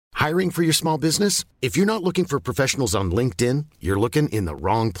Hiring for your small business? If you're not looking for professionals on LinkedIn, you're looking in the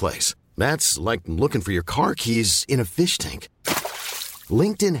wrong place. That's like looking for your car keys in a fish tank.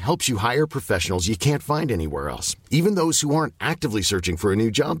 LinkedIn helps you hire professionals you can't find anywhere else, even those who aren't actively searching for a new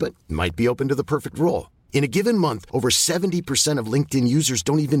job but might be open to the perfect role. In a given month, over 70% of LinkedIn users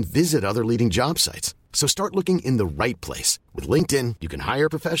don't even visit other leading job sites. So start looking in the right place. With LinkedIn, you can hire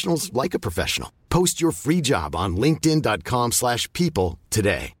professionals like a professional. Post your free job on linkedin.com/people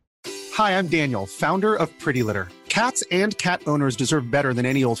today. Hi, I'm Daniel, founder of Pretty Litter. Cats and cat owners deserve better than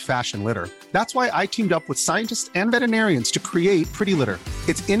any old-fashioned litter. That's why I teamed up with scientists and veterinarians to create Pretty Litter.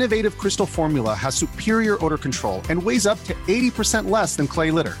 Its innovative crystal formula has superior odor control and weighs up to 80% less than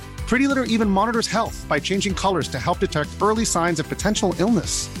clay litter. Pretty Litter even monitors health by changing colors to help detect early signs of potential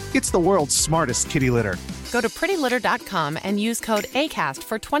illness. It's the world's smartest kitty litter. Go to prettylitter.com and use code ACAST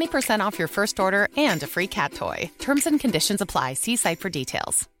for 20% off your first order and a free cat toy. Terms and conditions apply. See site for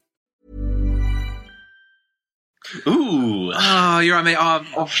details. Ooh. Oh, you're right, mate.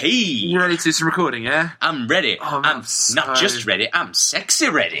 Hey. You ready to do some recording, yeah? I'm ready. Oh, I'm not just ready, I'm sexy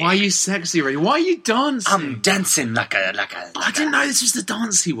ready. Why are you sexy ready? Why are you dancing? I'm dancing like a I didn't know this was the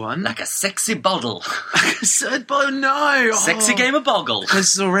dancey one. like a sexy bottle. No. Sexy game of boggle.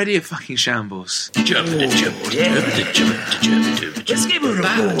 This is already a fucking shambles. Let's give it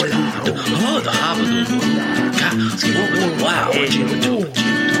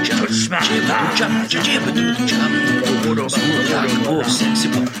a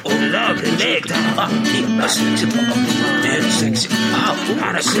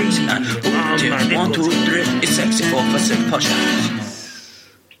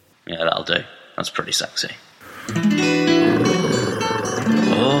Yeah, that'll do. That's pretty sexy.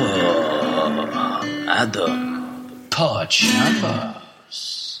 Oh, Adam.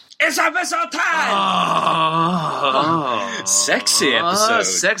 Pajamas. It's episode time! Sexy episode.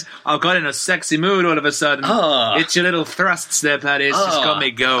 Sex. I got in a sexy mood all of a sudden. It's your little thrusts there, Paddy. It's just got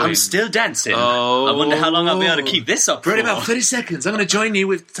me going. I'm still dancing. I wonder how long I'll be able to keep this up for. About 30 seconds. I'm going to join you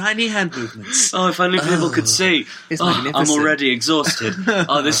with tiny hand movements. Oh, if only people could see. It's I'm magnificent. already exhausted.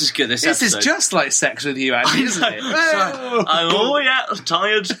 Oh, this is good. This is episode. just like sex with you, Andy, isn't it? I'm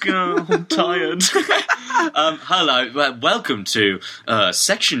tired. I'm tired. Hello. Welcome to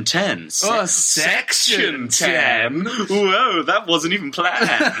Section 10. Section 10? Whoa, that wasn't even planned.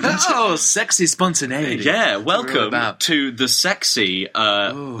 Oh, sexy spontaneity. Yeah, welcome to the Sexy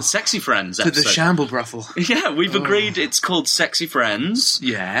Friends to episode. the Shamble Bruffle. Yeah, we've agreed it's called Sexy Friends.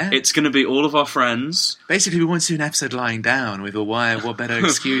 Yeah. It's going to be all of our friends. Basically, we want to do an episode lying down with what better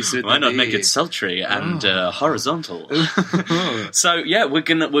excuse would Why not be? make it sultry and horizontal? So yeah, we're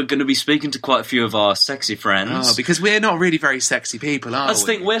gonna be speaking to quite a few of our sexy friends. Oh, because we're not really very sexy people, are we? I just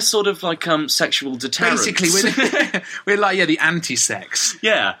think we're sort of like sexual deterrents. Basically, we're like the anti-sex.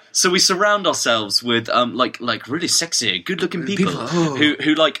 Yeah, so we surround ourselves with like really sexy, good-looking people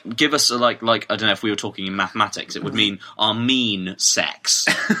who like give us like I don't know, if we were talking in mathematics, it would mean our mean sex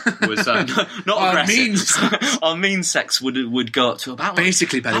was not aggressive. Our mean sex would go up to about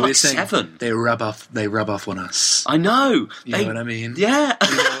basically, Paddy, we're saying 7. They rub off on us. I know. You know what I mean? Yeah.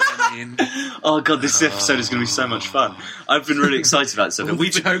 You know what I mean? Oh god, this episode is going to be so much fun. I've been really excited about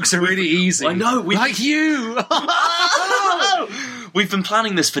this. Jokes are really easy. I know. Like you. We've been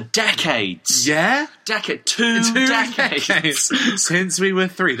planning this for decades. Yeah? Two decades. Since we were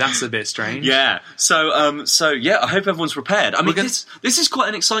 3. That's a bit strange. Yeah. So yeah, I hope everyone's prepared. I mean, this is quite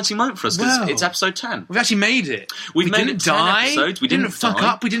an exciting moment for us because it's episode 10. We've actually made it. We didn't made it 10 die. episodes. We didn't fuck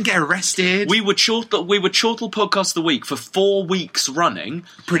up. We didn't get arrested. We were Chortle Podcast of the Week for 4 weeks running.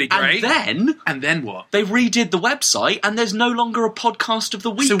 Pretty great. And then what? They redid the website and there's no longer a Podcast of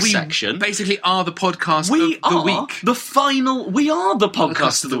the Week section. Basically are the podcast of the week. We are the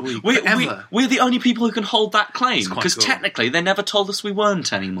podcast of the week. We're the only people who can hold that claim because technically they never told us we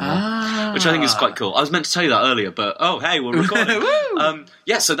weren't anymore, which I think is quite cool. I was meant to tell you that earlier, but hey, we're recording.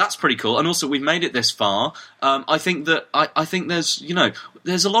 Yeah, so that's pretty cool. And also we've made it this far. I think that I think there's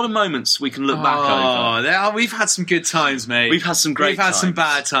a lot of moments we can look back over. We've had some good times, mate. We've had some great times. We've had some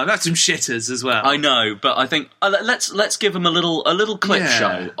bad times. We've had some shitters as well. I know, but I think let's give them a little clip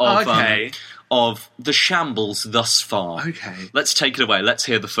show of the shambles thus far. Okay. Let's take it away. Let's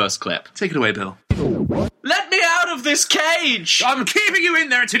hear the first clip. Take it away, Bill. Let me out of this cage! I'm keeping you in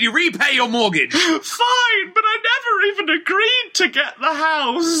there until you repay your mortgage. Fine, but I never even agreed to get the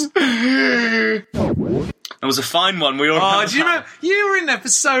house. That was a fine one. We all remember. Do you remember? You were in there for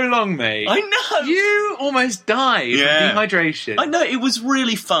so long, mate. I know. You almost died from dehydration. I know. It was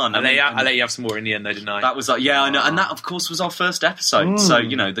really fun. I let you have some more in the end, though, didn't I? That was like, I know. And that, of course, was our first episode. So,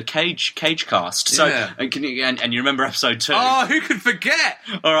 the Cage cast. So, and you remember episode 2. Oh, who could forget?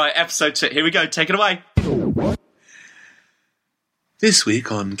 All right, episode 2. Here we go. Take it away. This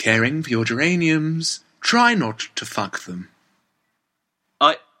week on Caring for Your Geraniums, try not to fuck them.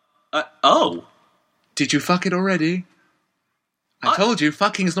 Oh. Did you fuck it already? I told you,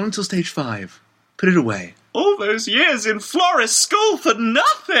 fucking is not until stage 5. Put it away. All those years in florist school for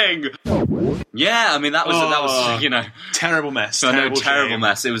nothing! Yeah, I mean, that was Terrible mess. Terrible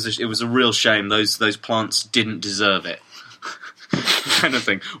mess. It was a real shame. Those plants didn't deserve it. Kind of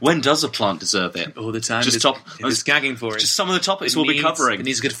thing. When does a plant deserve it? All the time. It's gagging for it. Just some of the topics we'll be covering. It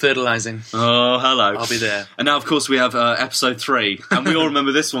needs good fertilising. Oh, hello. I'll be there. And now, of course, we have episode 3. And we all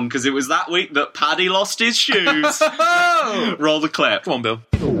remember this one because it was that week that Paddy lost his shoes. Roll the clip. Come on, Bill.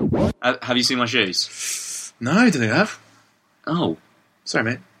 Have you seen my shoes? No, I don't think I have. Oh. Sorry,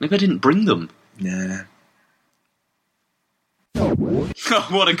 mate. Maybe I didn't bring them. Nah.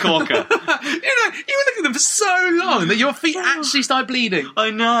 What a corker. You were looking at them for so long that your feet actually started bleeding.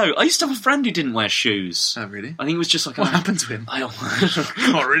 I know. I used to have a friend who didn't wear shoes. Oh, really? I think it was just like... What happened to him?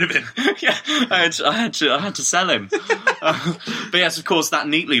 Got rid of him. Yeah, I had to sell him. But yes, of course, that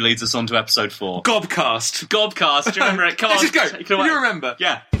neatly leads us on to episode 4. Gobcast. Do you remember it? Come on. Let's just go. Take it away. You remember?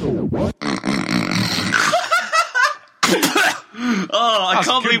 Yeah. I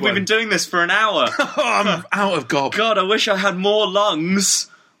can't believe we've been doing this for an hour. I'm out of gob. God, I wish I had more lungs.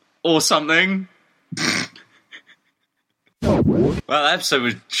 Or something. Well, that episode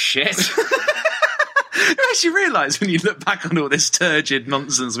was shit. You actually realise when you look back on all this turgid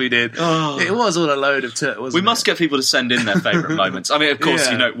nonsense we did, it was all a load of wasn't We must get people to send in their favourite moments. I mean, of course,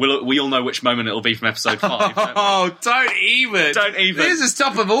 we all know which moment it'll be from episode 5. Don't even. This is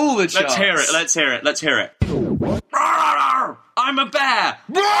top of all the charts. Let's hear it. I'm a bear.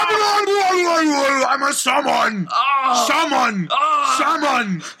 I'm a salmon. Salmon.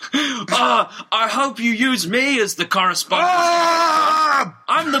 I hope you use me as the correspondent.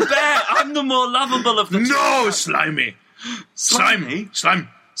 I'm the bear. I'm the more lovable of the two. No, Slimy. Slimy Slime.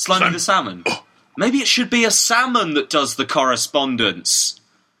 the salmon. Maybe it should be a salmon that does the correspondence.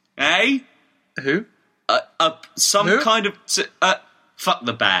 Eh? Who? Kind of... fuck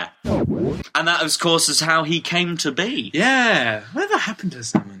the bear. And that, of course, is how he came to be. Yeah. Whatever happened to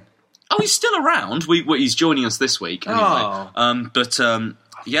salmon? Oh, he's still around. He's joining us this week, anyway.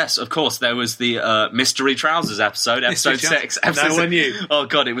 Yes, of course, there was the Mystery Trousers episode 6. No one knew. Oh,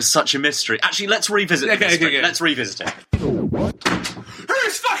 God, it was such a mystery. Actually, let's revisit the mystery. Okay. Let's revisit it.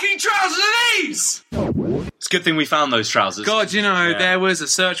 Whose fucking trousers are these? It's a good thing we found those trousers. God, there was a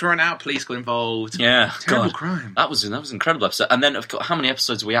search warrant out, police got involved. Yeah. Terrible crime. That was an incredible episode. And then, of course, how many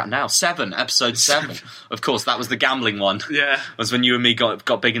episodes are we at now? 7. Episode 7. Of course, that was the gambling one. Yeah. Was when you and me got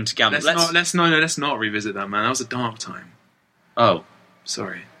big into gambling. Let's not revisit that, man. That was a dark time. Oh.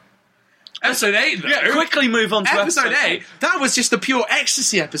 Sorry. Episode 8, though. Yeah, quickly move on to episode 8. That was just a pure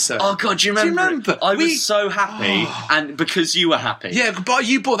ecstasy episode. Oh, God, do you remember? I was so happy, and because you were happy. Yeah, but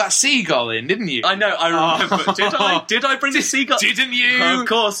you brought that seagull in, didn't you? I know, I remember. Did I bring the seagull? Didn't you? Of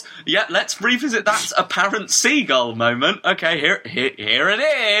course. Yeah, let's revisit that apparent seagull moment. Okay, here it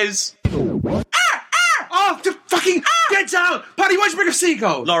is. Oh, fucking get down! Paddy, why'd you bring a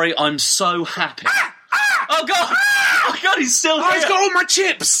seagull? Laurie, I'm so happy. Oh, God! Oh, God, he's still here! Oh, he's got all my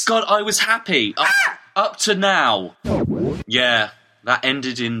chips! God, I was happy. Up to now. Yeah, that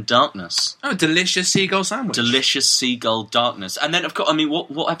ended in darkness. Oh, delicious seagull sandwich. Delicious seagull darkness. And then, of course, I mean,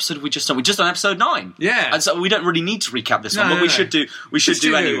 what episode have we just done? We just done episode 9. Yeah. And so we don't really need to recap this one, but we should do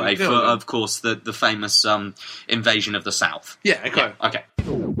anyway for, of course, the famous invasion of the South. Yeah, okay. Yeah, okay.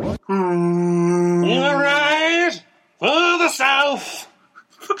 All right, for the South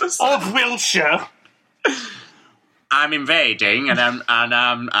of Wiltshire. I'm invading, and I'm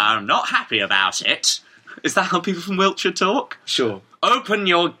not happy about it. Is that how people from Wiltshire talk? Sure. Open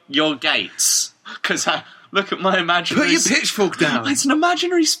your gates, because look at my imaginary... Put your pitchfork down. It's an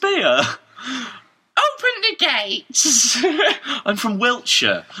imaginary spear. Open the gates. I'm from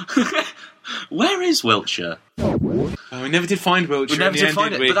Wiltshire. Where is Wiltshire? Oh, we never did find Wiltshire. We never did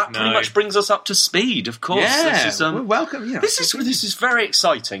find it, but that pretty much brings us up to speed, of course. Yeah, this is, well, welcome. Yeah. This is very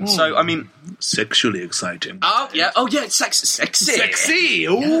exciting. So, I mean... Sexually exciting. Oh, yeah, it's sexy. Sexy!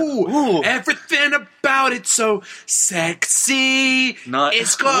 Ooh. Everything about it so sexy.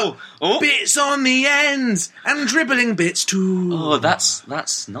 It's got bits on the ends and dribbling bits too. Oh, that's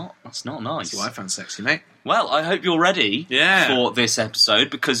not nice. That's what I found sexy, mate. Well, I hope you're ready for this episode,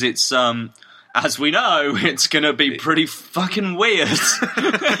 because it's as we know, it's going to be pretty fucking weird.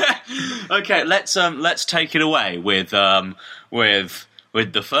 Okay, let's take it away with the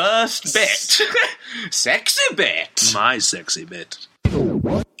first bit. Sexy bit. My sexy bit.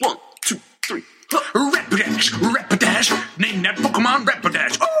 1, 2, 3. Rapidash, name that Pokemon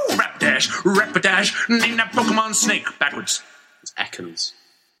Rapidash. Oh, Rapidash, name that Pokemon Snake. Backwards. It's Ekans.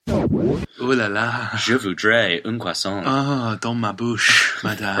 Ooh la la. Je voudrais un croissant. Ah, dans ma bouche,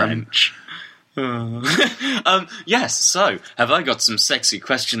 madame. French. Yes, so, have I got some sexy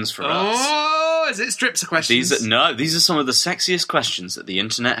questions for us? Oh, is it strips of questions? These are some of the sexiest questions that the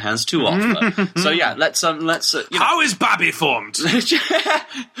internet has to offer. So yeah, let's How is Babby formed?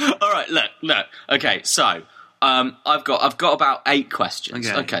 Alright, look. Okay, so, I've got about 8 questions.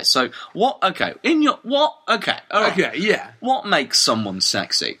 Okay, so, okay, yeah. What makes someone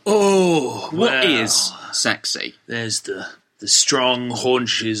sexy? Oh, What is sexy? There's the strong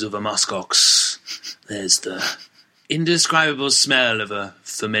haunches of a muskox. There's the indescribable smell of a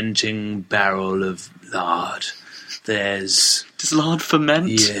fermenting barrel of lard. Does lard ferment?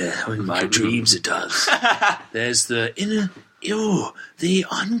 Yeah, in my dreams it does. There's the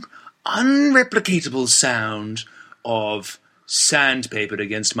unreplicatable sound of sandpaper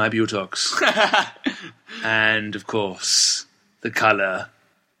against my buttocks. And, of course, the colour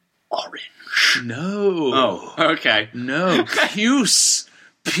orange. No. Oh, okay. No. Puce.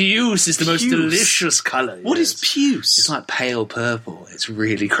 Puce is the most delicious colour. What is puce? It's like pale purple. It's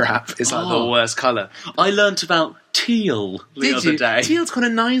really crap. It's like the worst colour. I learnt about teal the other day. Teal's quite a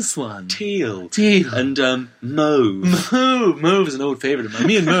nice one. Teal. And mauve. Mauve is an old favourite of mine.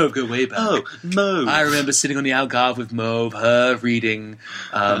 Me and Mauve go way back. Oh, Mauve. I remember sitting on the Algarve with Mauve, her reading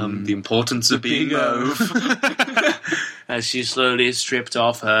The Importance of Being Mauve. as she slowly stripped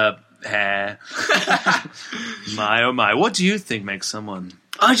off her hair. My oh my. What do you think makes someone...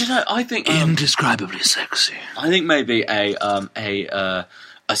 I don't know. I think indescribably sexy. I think maybe a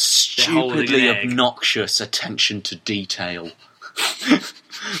stupidly obnoxious attention to detail.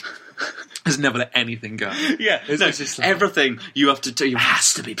 Has never let anything go. Yeah, just like, everything you have to do. You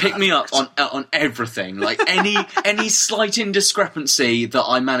has to be pick me up on everything. Like any slight indiscrepancy that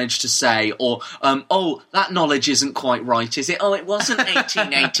I manage to say, or that knowledge isn't quite right, is it? Oh, it wasn't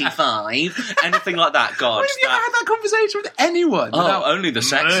 1885. Anything like that. God, when have you ever had that conversation with anyone? Oh, only the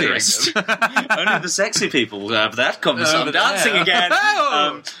sexiest. Only the sexy people have that conversation. I'm dancing again.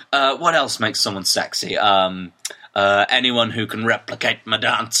 What else makes someone sexy? Anyone who can replicate my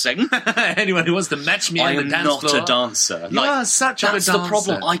dancing. Anyone who wants to match me on the dance floor. I am not a dancer. You are such a good dancer. That's the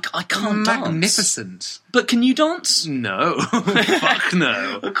problem. I can't dance. Magnificent. But can you dance? No. Fuck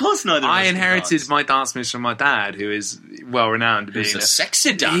no. Of course neither of us I can inherited dance. my dance moves from my dad, who is well-renowned. He's a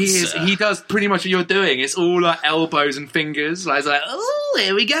sexy dancer. He does pretty much what you're doing. It's all like elbows and fingers. Like, it's like, oh,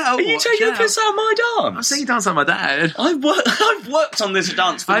 here we go. Are you taking a piss out of my dance? I'm saying you dance like my dad. I've worked on this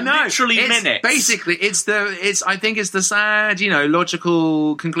dance for literally minutes. Basically, I think it's the sad,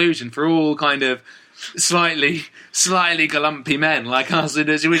 logical conclusion for all kind of slightly galumpy men like us. We're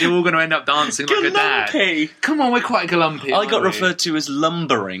all going to end up dancing like a dad. Come on, we're quite galumpy. I got referred to as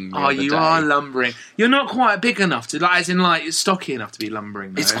lumbering. You are lumbering. You're not quite big enough to, like, as in, like, stocky enough to be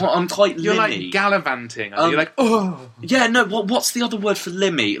lumbering. Though. I'm quite limmy. You're like gallivanting. You're like, oh. Yeah, no. What's the other word for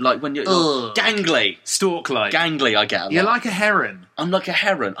limmy? Like when you're gangly, stalk-like. Gangly, I get a lot. You're like a heron. I'm like a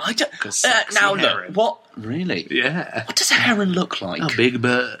heron. I don't. Now heron. Look, what? Really? Yeah. What does a heron look like? A big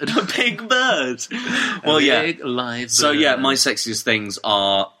bird. A big bird. Well, big live bird. So yeah, my sexiest things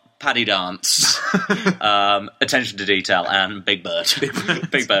are paddy dance, attention to detail, and Big Bird.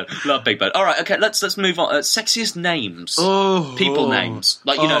 Big Bird. Love Big Bird. All right, okay, let's move on. Sexiest names. People names.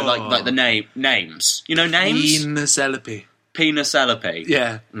 Like, like the names. You know names? Penis-ellape.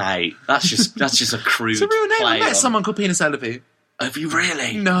 Yeah. Mate, that's just a crude It's a real name. play I met on- someone called Penis-ellape. Have you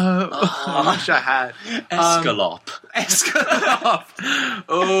really? No. I wish I had. Escalop. Escalop.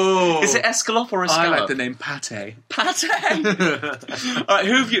 Oh. Is it Escalop or Escalop? I like the name Pate. Pate. All right,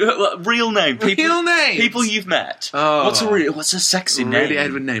 who have you? Real name. Real name. People you've met. Oh. What's a sexy name? Really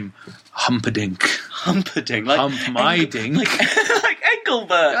Edward name. Humperdinck. Humperdinck. Like Hump my dink. Like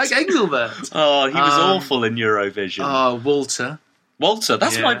Engelbert. Like Engelbert. Oh, he was awful in Eurovision. Oh, Walter. Walter,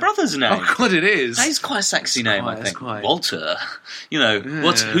 that's my brother's name. Oh, God, it is. That is quite a sexy name, I think. Quite. Walter.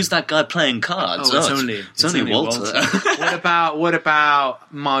 Who's that guy playing cards? Oh, it's only Walter. What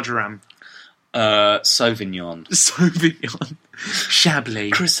about Marjoram? Sauvignon. Sauvignon.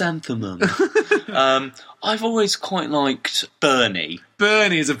 Chablis. Chrysanthemum. I've always quite liked Bernie.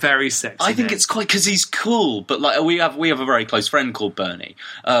 Bernie is a very sexy I think name. it's quite because he's cool, but like we have a very close friend called Bernie.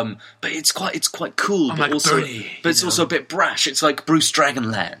 But it's quite cool, I'm but like also Bernie, it's also a bit brash. It's like Bruce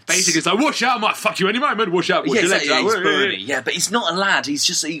Dragonlance. Basically, it's like, wash out, I might fuck you any moment, wash out, wash Yeah, your legs exactly, out. he's Bernie. Yeah, but he's not a lad. He's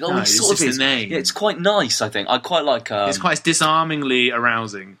just it's sort just of is. a name. Yeah, it's quite nice. I think I quite like. It's quite disarmingly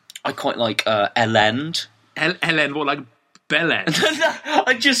arousing. I quite like Elend. Helen, what, like Belen?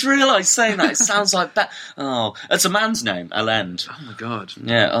 I just realised saying that it sounds like oh, it's a man's name, Elend. Oh my god.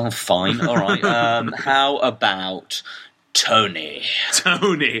 Yeah. Oh, fine. All right. How about Tony?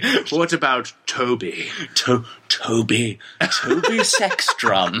 Tony. What about Toby? Toby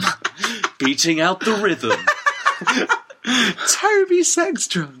Sexdrum, beating out the rhythm. Toby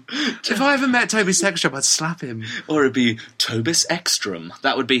Sexdrum. If I ever met Toby Sexdrum, I'd slap him. Or it'd be Tobis Ekstrom.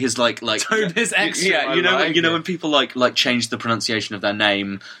 That would be his like Tobis Ekstrom. Yeah, you know when people like change the pronunciation of their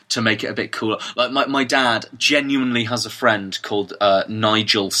name to make it a bit cooler. Like my dad genuinely has a friend called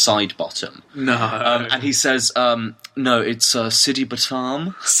Nigel Sidebottom. No. And he says no, it's Sidi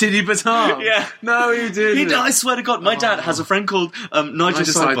Batam. Sidi Batam? Yeah. No, you didn't. I swear to God, my dad has a friend called Nigel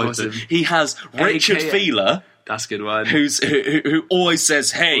Sidebottom. He has Richard Feeler. That's a good one. Who always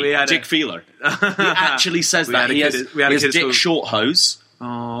says, "Hey, Dick Feeler." He actually says that. He has Dick Shorthose.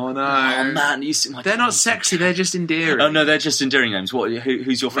 Oh no! Oh man, they're not sexy. They're just endearing. Oh no, they're just endearing names. What?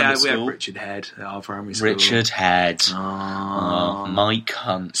 Who's your friend at school? We have Richard Head at our primary school. Richard Head. Oh, Mike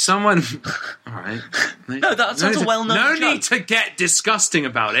Hunt. Someone. All right. No, that's not a well-known. No joke. need to get disgusting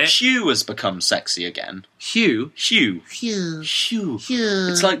about it. Hugh has become sexy again. Hugh. It's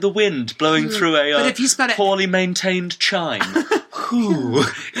like the wind blowing through a poorly maintained chime.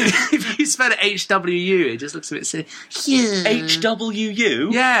 If you spell it HWU, it just looks a bit silly.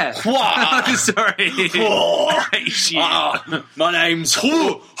 HWU? Yeah. What? Sorry. My name's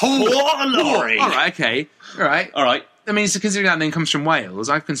Laurie. All right, okay. All right. I mean, so considering that name comes from Wales,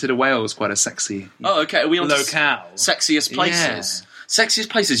 I consider Wales quite a sexy okay. Are we on locale? Sexiest places? Yeah. Sexiest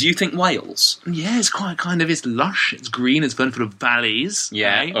places? You think Wales? Yeah, it's it's lush, it's green, it's full of valleys.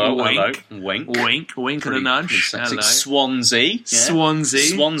 Yeah. Right? Oh, wink. Hello. Wink and a nudge. Hello. Swansea. Yeah. Swansea.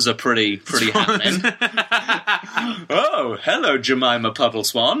 Swans are pretty happening. Oh, hello, Jemima Puddle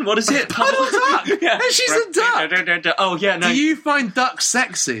Swan. What is it? Puddle duck. Yeah. She's a duck. Oh, yeah. No. Do you find ducks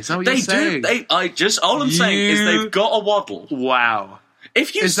sexy? Is that what you're saying? They do. All I'm saying is they've got a waddle. Wow.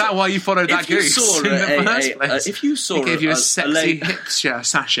 Is that why you followed that goose in the first place? If you saw it gave you a sexy hip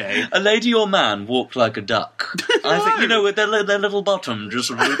sachet. A lady or man walked like a duck. I think, with their little bottom just...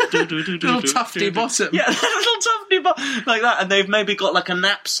 little tufty bottom. Yeah, little tufty bottom. Like that. And they've maybe got like a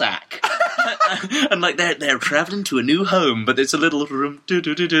knapsack. And like they're travelling to a new home, but it's a little... And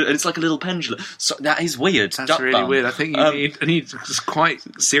it's like a little pendulum. So that is weird. That's really weird. I think you need quite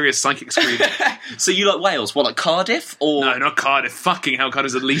serious psychic screening. So you like Wales? What, like Cardiff? Or... No, not Cardiff. Fucking hell,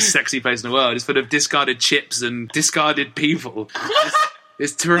 Cardiff's the least sexy place in the world. It's full of discarded chips and discarded people.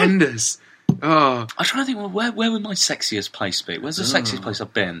 It's horrendous. Oh. I'm trying to think, where would my sexiest place be? Where's the sexiest place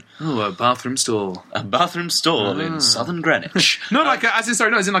I've been? Oh, a bathroom stall. A bathroom stall in southern Greenwich. Not like as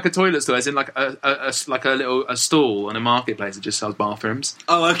in like a toilet stall, as in like a stall on a marketplace that just sells bathrooms.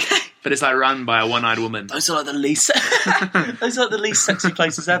 Oh, okay. But it's like run by a one-eyed woman. Those are like the least. Those are like the least sexy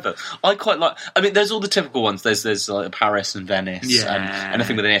places ever. I quite like. I mean, there's all the typical ones. There's like Paris and Venice, and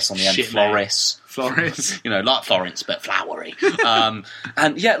anything with an S on the end. Floris. Like Florence, but flowery. And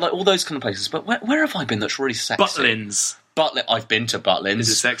yeah, like all those kind of places. But where have I been that's really sexy? Butlins. I've been to Butlins. Is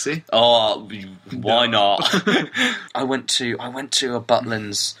it sexy? Oh, why not? I went to a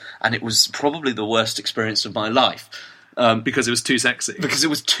Butlins, and it was probably the worst experience of my life. Because it was too sexy. Because it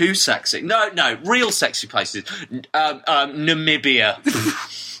was too sexy. No, real sexy places. Namibia.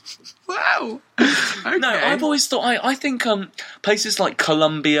 Wow. Okay. No, I've always thought. I think places like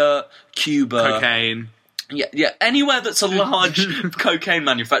Colombia, Cuba, cocaine. Yeah. Anywhere that's a large cocaine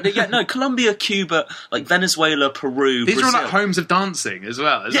manufacturer. Yeah, no, Colombia, Cuba, like Venezuela, Peru. These Brazil. are all like homes of dancing as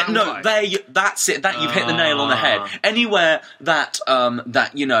well. Is that right? That's it. That you've hit the nail on the head. Anywhere that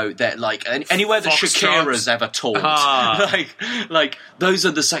like anywhere that Shakira's ever taught. Like those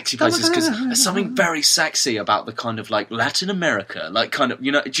are the sexy places because there's something very sexy about the kind of like Latin America, like kind of do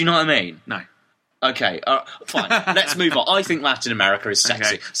you know what I mean? No. Okay, fine. Let's move on. I think Latin America is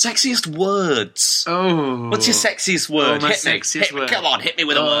sexy. Okay. Sexiest words. Oh. What's your sexiest word? Hit me. Come on, hit me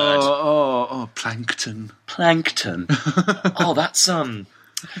with a word. Oh, plankton. Plankton. Oh, that's No,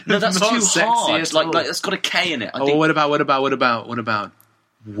 that's too hard. Like that's got a K in it. I think... What about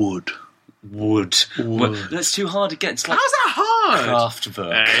wood? Wood. That's too hard to get. It's like... How's that hard? hard.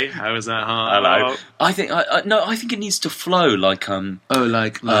 Kraftwerk. Hey, how is that hard? Hello. I think I think it needs to flow like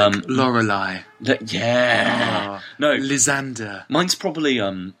Lorelei. Yeah. No, Lysander. mine's probably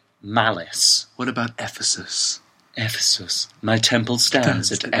Malice. What about Ephesus? Ephesus. My temple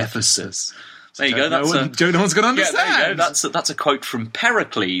stands at Ephesus. There you go. No one's going to understand. Yeah, there you go. That's a quote from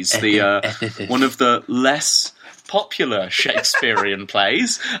Pericles, the one of the less popular Shakespearean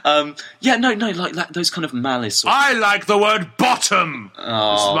plays. Like those kind of malice. I like the word bottom.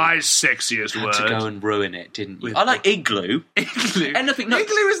 Oh, it's my sexiest word. To go and ruin it, didn't you? I like igloo. Igloo. Anything? No,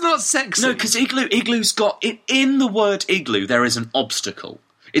 igloo is not sexy. No, because igloo's got in the word igloo there is an obstacle.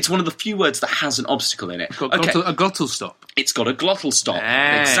 It's one of the few words that has an obstacle in it. It's got a glottal stop. It's got a glottal stop.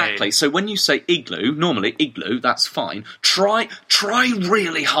 Hey. Exactly. So when you say igloo, normally igloo, that's fine. Try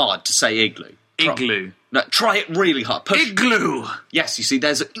really hard to say igloo. Igloo. No, try it really hard. Igloo. Yes, you see,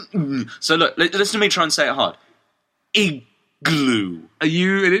 there's a... So look, listen to me try and say it hard. Igloo. Are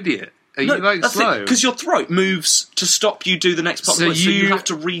you an idiot? Are you slow? Because your throat moves to stop you do the next part of the word, so you have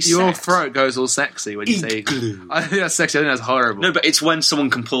to reset. Your throat goes all sexy when you say igloo. I think that's sexy. I think that's horrible. No, but it's when someone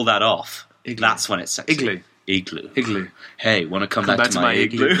can pull that off. Igloo. That's when it's sexy. Igloo. Hey, want to come back to my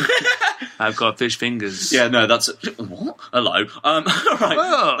igloo? I've got fish fingers. Yeah, no, that's... What? Hello.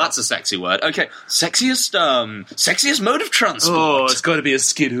 Right, that's a sexy word. Okay, sexiest mode of transport. Oh, it's got to be a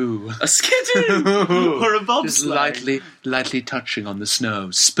skidoo. A skidoo! Or a bobsleigh. Just lightly touching on the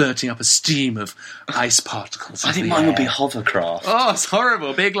snow, spurting up a steam of ice particles. I think mine would be hovercraft. Oh, it's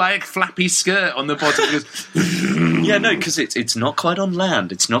horrible. Big, flappy skirt on the bottom. Yeah, no, because it's not quite on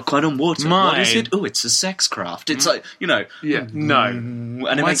land. It's not quite on water. Mine. What is it? Oh, it's a sex craft. It's like, Yeah, no.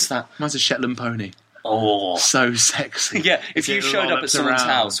 And it makes that... Mine's a Shetland pony. Oh. So sexy. Yeah, if you showed up at someone's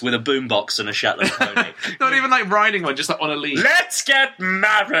house with a boombox and a Shetland pony. Not even riding one, just on a leash. Let's get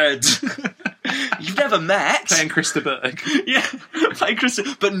married! You've never met? Playing Krista Berg. Yeah, playing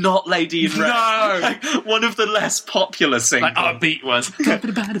Krista, but not Lady in Red. No! Like, one of the less popular singles. Upbeat ones. Krista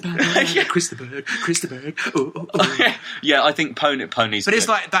Berg. Oh. Yeah, I think Pony's But it's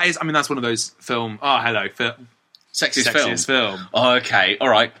that's one of those film... Oh, hello. Sexiest film. Oh, okay, all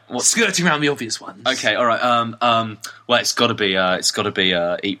right. Skirting around the obvious ones. Okay, all right. Well, it's got to be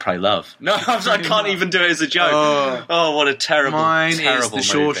Eat, Pray, Love. No, I can't even do it as a joke. Oh, what a terrible, Mine terrible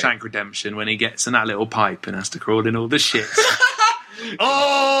is the movie. Shawshank Redemption when he gets in that little pipe and has to crawl in all the shit.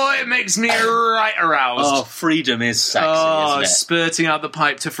 Oh, it makes me right aroused. Oh, freedom is sexy, isn't it? Spurting out the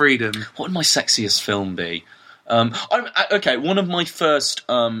pipe to freedom. What would my sexiest film be? Okay, one of my first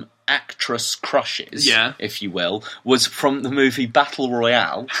actress crushes, if you will, was from the movie Battle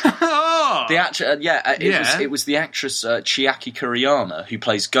Royale. The actress, it was the actress Chiaki Kuriyama who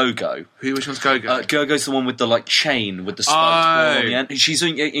plays Go-Go. Which one's Go-Go? Go-Go's the one with the chain with the spiked wall on the end. She's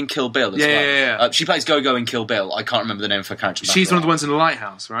in Kill Bill as well. Yeah. She plays Go-Go in Kill Bill. I can't remember the name of her character. She's one of the ones in the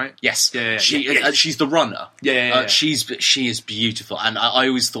lighthouse, right? Yes. Yeah. She's the runner. Yeah. She is beautiful, and I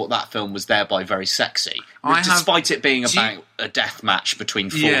always thought that film was thereby very sexy, despite it being about a death match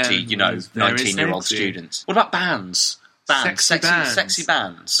between 40, 19-year-old students. What about bands? Sexy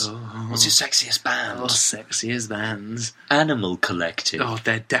bands. Oh. What's your sexiest band? Oh, sexiest bands. Animal Collective. Oh,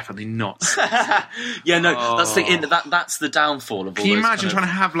 they're definitely not. Yeah, no, that's the downfall of all. Can you imagine trying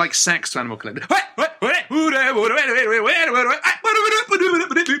to have sex to Animal Collective? I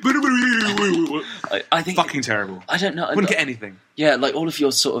think fucking terrible. I don't know. Wouldn't get anything. Yeah, all of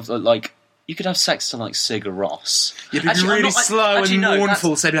your sort of you could have sex to Sigur Rós. You'd be really slow and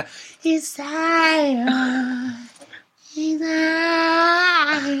mournful. So be he's tired.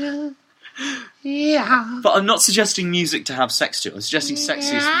 Yeah. But I'm not suggesting music to have sex to. I'm suggesting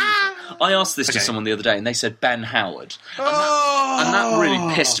sexiest music. I asked this to someone the other day, and they said Ben Howard, and that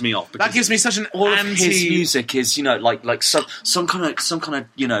really pissed me off. That gives me such an all of his music is some kind of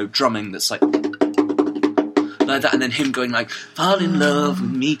drumming that's like that, and then him going fall in love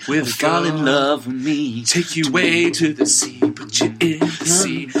with me, fall in love with me, take you way to the sea, put you in the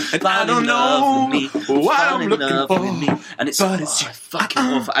sea, and I don't know what I'm looking for, and it's fucking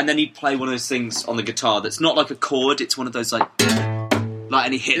awful. And then he'd play one of those things on the guitar that's not like a chord, it's one of those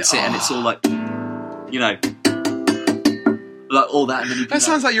and he hits it, and it's all all that, and then that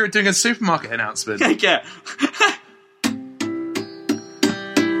sounds like you were doing a supermarket announcement. Yeah.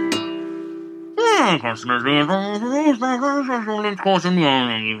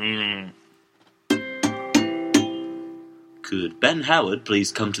 Could Ben Howard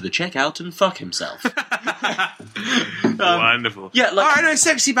please come to the checkout and fuck himself? Wonderful. Yeah, I know,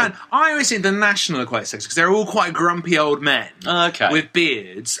 sexy band. I always think the National are quite sexy because they're all quite grumpy old men with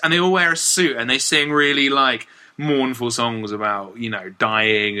beards, and they all wear a suit and they sing really mournful songs about,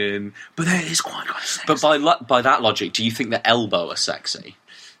 dying, but it's quite sexy. But by that logic, do you think that Elbow are sexy?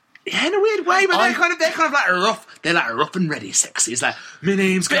 Yeah, in a weird way, but they're kind of like rough. They're like rough and ready sexy. It's like, my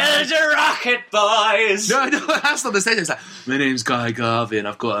name's Guy. Build a rocket, boys. No, that's not the same. It's like, my name's Guy Garvey, and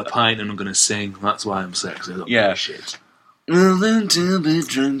I've got a pint, and I'm going to sing. That's why I'm sexy. Yeah, shit. Willing to be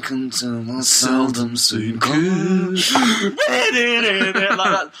drunk until I seldom soon could. Like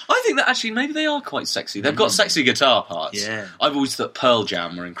that. I think that actually maybe they are quite sexy. They've got sexy guitar parts. Yeah. I've always thought Pearl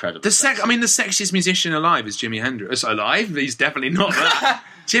Jam were incredible. The sexiest musician alive is Jimi Hendrix. Alive? He's definitely not that.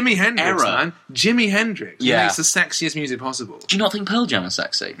 Jimi Hendrix, man. Jimi Hendrix. Yeah. Makes the sexiest music possible. Do you not think Pearl Jam are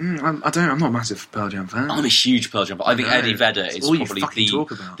sexy? I'm not a massive Pearl Jam fan. I'm a huge Pearl Jam fan. I think Eddie Vedder is all probably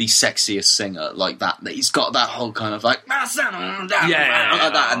the sexiest singer like that. He's got that whole kind of like like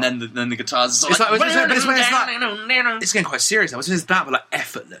that, and then the guitars. It's getting quite serious now. It's that, but like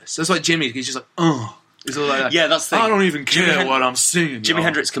effortless. That's like Jimmy. He's just like, It's all like that. Yeah, that's the thing. I don't even care what I'm singing. Jimi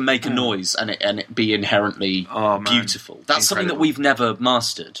Hendrix can make a noise and it be inherently beautiful. That's something that we've never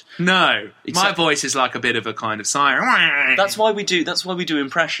mastered. No, my voice is like a bit of a kind of siren. That's why we do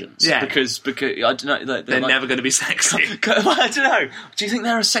impressions. Yeah, because I don't know. They're never going to be sexy. I don't know. Do you think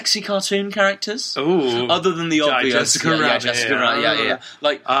there are sexy cartoon characters? Ooh, other than the obvious Jessica Rabbit. Jessica Rabbit. Yeah.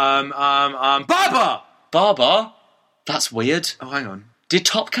 Like Baba. That's weird. Oh, hang on. Did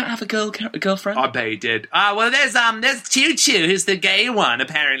Top Cat have a girlfriend? I bet he did. Well, there's Choo Choo, who's the gay one.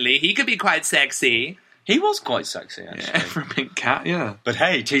 Apparently, he could be quite sexy. He was quite sexy, actually. Yeah, for a pink cat, yeah. But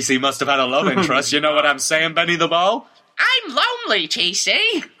hey, TC must have had a love interest. You know what I'm saying, Benny the Bull? I'm lonely, TC.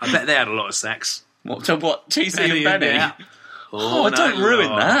 I bet they had a lot of sex. What, TC and Benny? Yeah. Oh, don't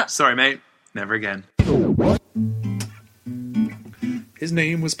ruin that. Sorry, mate. Never again. His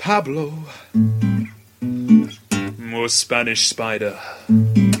name was Pablo. Or Spanish Spider.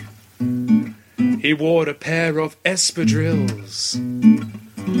 He wore a pair of espadrilles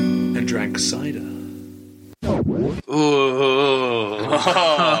and drank cider.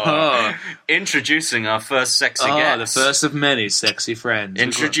 Introducing our first sexy guest. The first of many sexy friends.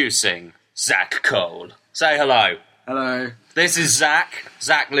 Introducing Zach Cole. Say hello. Hello. This is Zach.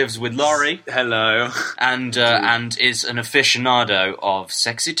 Zach lives with Laurie. Hello. And is an aficionado of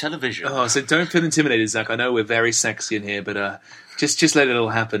sexy television. Oh, so don't feel intimidated, Zach. I know we're very sexy in here, but just let it all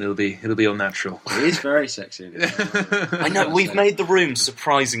happen. It'll be all natural. It is very sexy. I know, we've made the room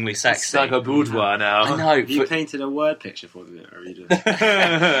surprisingly sexy. It's like a boudoir now. I know. You painted a word picture for them, or you just...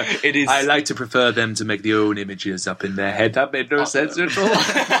 It is. I like to prefer them to make their own images up in their head. That made no sense at all.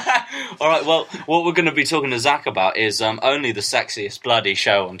 All right, well, what we're going to be talking to Zach about is only the sexiest bloody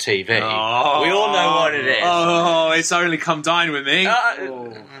show on TV. Oh, we all know what it is. Oh, it's Only Come Dine With Me.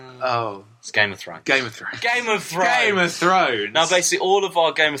 It's Game of Thrones. Game of Thrones. Game of Thrones. Game of Thrones. Now, basically, all of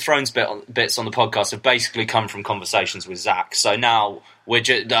our Game of Thrones bits on the podcast have basically come from conversations with Zach. So now we're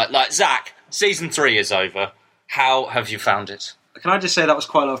just like, Zach, season 3 is over. How have you found it? Can I just say that was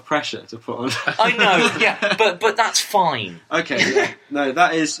quite a lot of pressure to put on? I know, yeah, but that's fine. Okay, yeah. No,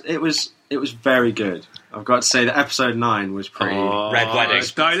 it was very good. I've got to say that episode 9 was pretty... Red Wedding. Let's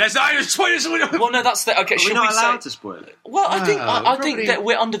spoil this. Well, no, that's the... Okay, We're not allowed to spoil it. Well, I think that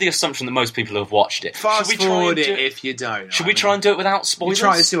we're under the assumption that most people have watched it. Fast forward it if you don't. Should we try and do it without spoilers?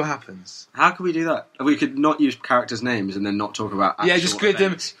 Try and see what happens. How can we do that? We could not use characters' names and then not talk about actual just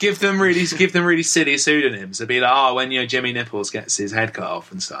events. give them really silly pseudonyms. It'd be like, when Jimmy Nipples gets his head cut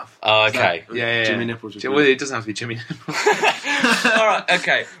off and stuff. Oh, okay. Yeah. Jimmy Nipples. Well, it doesn't have to be Jimmy Nipples. All right.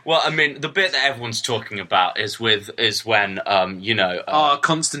 Okay. Well, I mean, the bit that everyone's talking about is when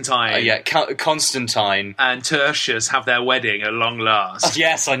Constantine. Constantine and Tertius have their wedding at long last.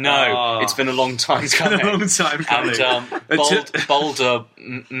 Yes, I know. It's been a long time coming. And Boulder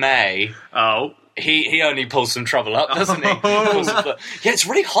May. Oh. He only pulls some trouble up, doesn't he? Yeah, it's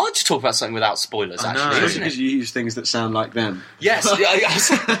really hard to talk about something without spoilers, actually, isn't it? Because you use things that sound like them. Yes.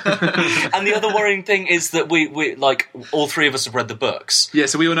 And the other worrying thing is that we like all three of us have read the books. Yeah,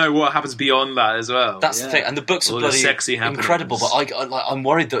 so we all know what happens beyond that as well. That's the thing, and the books are bloody sexy incredible. But I'm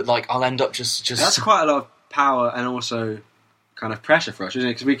worried that I'll end up just. That's quite a lot of power and also kind of pressure for us, isn't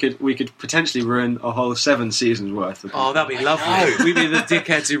it? Because we could potentially ruin a whole 7 seasons worth. That'd be lovely. We'd be the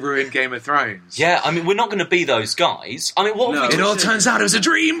dickheads who ruined Game of Thrones. Yeah, I mean, we're not going to be those guys. I mean, it all turns out it was a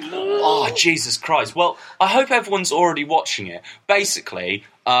dream. Oh, Jesus Christ. Well, I hope everyone's already watching it. Basically,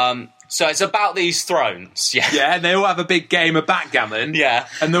 so it's about these thrones. Yeah. Yeah, and they all have a big game of backgammon. Yeah.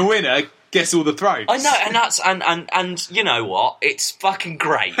 And the winner gets all the thrones. I know, and that's and you know what? It's fucking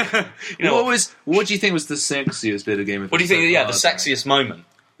great. What do you think was the sexiest bit of Game of Thrones? What do you think? Yeah, the sexiest moment.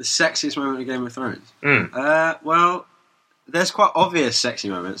 The sexiest moment of Game of Thrones. Mm. Well, there's quite obvious sexy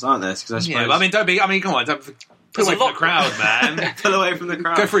moments, aren't there? Because I suppose. Yeah, come on, don't. Pull away from the crowd, man. Pull away from the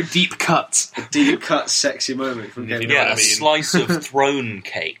crowd. Go for a deep cut. A deep cut, sexy moment from Game of Thrones. A slice of throne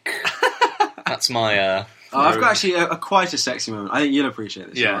cake. That's my... I've got actually quite a sexy moment. I think you'll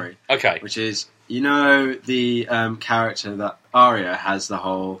appreciate this, Rory. Okay. Which is, the character that Arya has the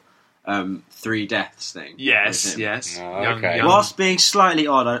whole 3 deaths thing. Yes. Oh, okay. Whilst being slightly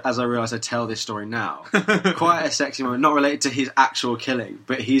odd, as I realise I tell this story now, quite a sexy moment, not related to his actual killing,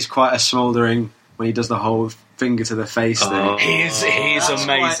 but he's quite a smouldering when he does the whole finger to the face thing. He's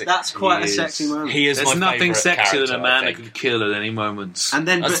amazing. That's quite a sexy moment. There's nothing sexier than a man that can kill at any moment. And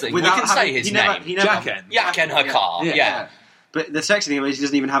then, we can say his name. Jaqen H'ghar. Yeah. But the sexy thing is he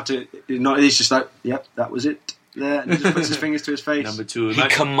doesn't even have to. He's just like, yep, that was it. There, and he just puts his fingers to his face. Number 2. He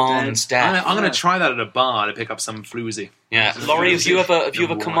commands death. I'm going to try that at a bar to pick up some floozy. Yeah, Laurie, have you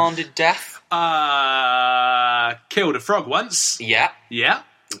ever commanded death? Killed a frog once. Yeah.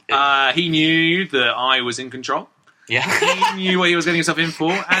 He knew that I was in control. Yeah. He knew what he was getting himself in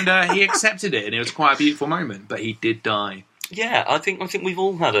for, and he accepted it, and it was quite a beautiful moment. But he did die. Yeah, I think we've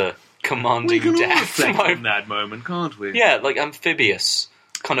all had a commanding we can death all reflect on that moment, can't we? Yeah, like amphibious.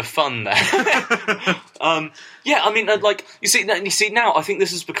 Kind of fun there. You see now I think this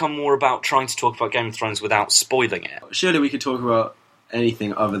has become more about trying to talk about Game of Thrones without spoiling it. Surely we could talk about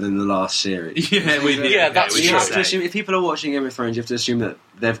anything other than the last series. That's true. You have to assume, if people are watching Game of Thrones, you have to assume that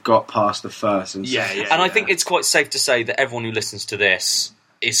they've got past the first. And I think it's quite safe to say that everyone who listens to this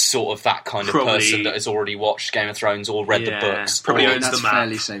is sort of that kind of person that has already watched Game of Thrones or read the books. Probably owns the map.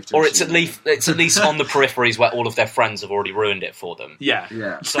 Fairly safe to or assume. it's at least on the peripheries where all of their friends have already ruined it for them.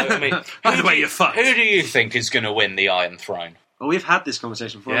 Yeah. So, I mean, by the way, you're fucked. Who do you think is going to win the Iron Throne? Well, we've had this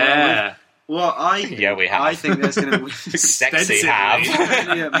conversation before. Yeah. Well, I think, we have. I think there's going to be Sexy have.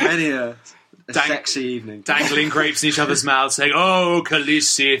 many a sexy evening. Dangling grapes in each other's mouths, saying, "Oh,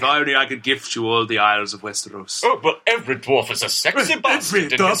 Khaleesi, if only I could gift you all the Isles of Westeros." Oh, but every dwarf is a sexy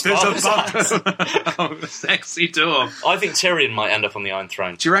bastard. Every dwarf is a bastard. Oh, sexy dwarf. I think Tyrion might end up on the Iron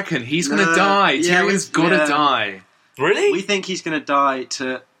Throne. Do you reckon he's going to die? Tyrion's got to die. Really? We think he's going to die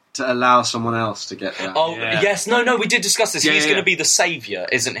to allow someone else to get there. Oh, yes. No, we did discuss this. He's going to be the saviour,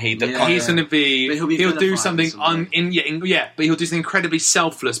 isn't he? He's going to be... He'll do something... but he'll do something incredibly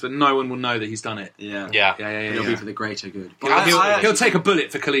selfless, but no one will know that he's done it. Yeah. It'll be for the greater good. He'll take a bullet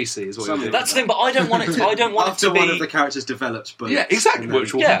for Khaleesi, is what he'll do. That's the thing, but I don't want it to... After one of the characters develops bullets. Yeah, exactly.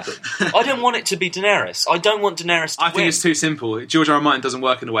 Which will happen. I don't want it to be Daenerys. I don't want Daenerys to win. I think it's too simple. George R. R. Martin doesn't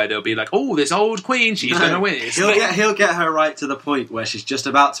work in a way that'll be like, oh, this old queen, she's going to win. He'll get her right to the point where she's just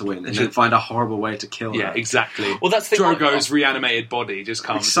about to win, and then find a horrible way to kill her. Yeah, exactly. Well, that's the thing. Drogo's reanimated body just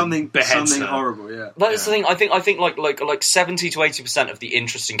comes something beheads her. horrible. Yeah, that's the thing. I think like 70 to 80% of the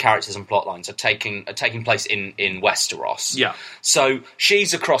interesting characters and plot lines are taking place in Westeros. Yeah. So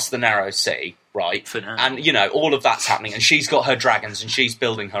she's across the Narrow Sea. Right, for now. And all of that's happening, and she's got her dragons, and she's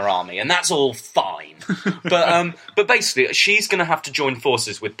building her army, and that's all fine. But basically, she's going to have to join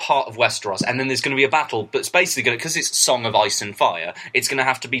forces with part of Westeros, and then there's going to be a battle. But it's basically going to, because it's Song of Ice and Fire, it's going to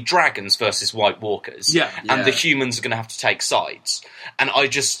have to be dragons versus White Walkers, and the humans are going to have to take sides. And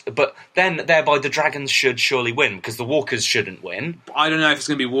but then thereby the dragons should surely win because the Walkers shouldn't win. I don't know if it's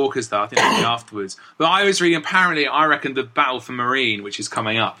going to be Walkers though. I think it'll be afterwards. But I was reading. Apparently, I reckon the battle for Meereen, which is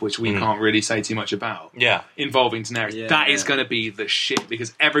coming up, which we can't really say too much about. Yeah, involving Daenerys. That is going to be the shit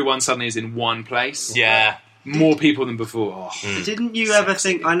because everyone suddenly is in one place. Yeah. More people than before. Didn't you ever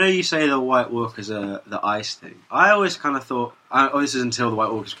think... I know you say the White Walkers are the ice thing. I always kind of thought... this is until the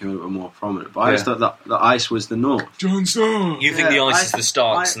White Walkers became a little bit more prominent, but I always thought that the ice was the North. Jon Snow! You think the ice is the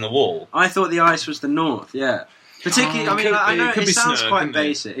Starks and the Wall? I thought the ice was the North, yeah. Particularly, I know it sounds quite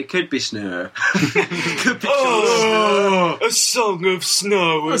basic. It could be Snur. It could be a song of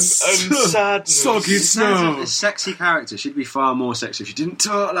snow and sadness. Soggy snow. A sexy character. She'd be far more sexy if she didn't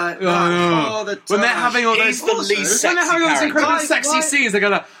talk like that all the time. When they're having all those... He's the least sexy When they're having all those incredibly sexy scenes, scenes, they go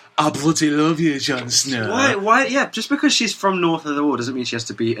like... I bloody love you, Jon Snow. Why? Yeah, just because she's from north of the wall doesn't mean she has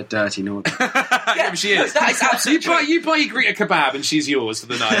to be a dirty north. Yeah, she is. That is absolutely you buy Ygritte a kebab and she's yours for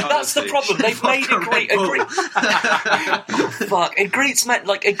the night. That's the problem. They've made Ygritte. Fuck. Ygritte's meant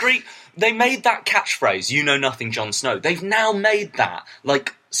like Ygritte. They made that catchphrase. You know nothing, Jon Snow. They've now made that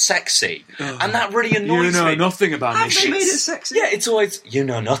like sexy, and that really annoys me. You know nothing about me. Have they made it sexy? Yeah, it's always you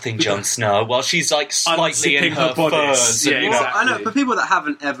know nothing, Jon Snow. While she's like slightly in her furs. Yeah, exactly. I know. For people that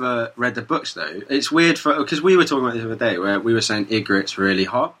haven't ever read the books, though, it's weird because we were talking about this the other day where we were saying Ygritte's really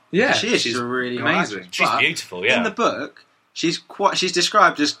hot. Yeah, she is. She's a really amazing. Hot she's beautiful. Yeah. In the book, she's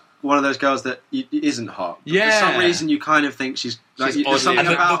described as one of those girls that isn't hot. Yeah. For some reason, you kind of think she's there's something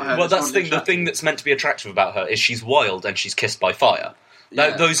about her. Well, the thing that's meant to be attractive about her is she's wild and she's kissed by fire.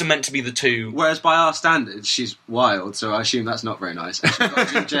 Those are meant to be the two. Whereas by our standards, she's wild, so I assume that's not very nice. And she's got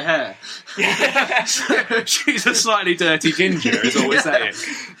ginger hair. She's a slightly dirty ginger, is all we're saying.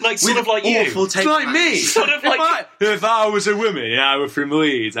 Like, sort of like you. It's like me. Sort of like... If I was a woman and I were from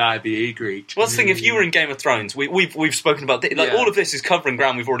Leeds, I'd be a Greek. Well, the thing, if you were in Game of Thrones, we've spoken about this. Like, all of this is covering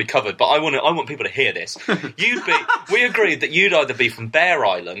ground we've already covered, but I want people to hear this. We agreed that you'd either be from Bear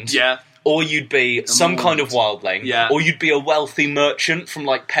Island... Yeah. Or you'd be some kind of wildling, or you'd be a wealthy merchant from,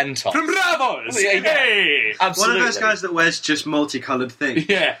 like, Pentos. From Bravos! Yeah. Hey! Absolutely. One of those guys that wears just multicoloured things.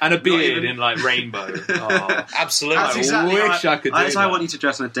 Yeah, and a beard in, like, rainbow. Oh. Absolutely. That's exactly I wish I could do that's how that. I want you to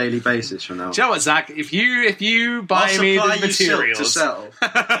dress on a daily basis from now on. Do you know what, Zach? If you buy me the materials... to sell.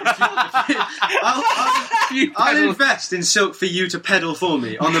 I'll invest in silk for you to peddle for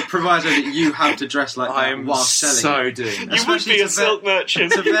me, on the proviso that you have to dress like that while selling it. doing that. You would be a silk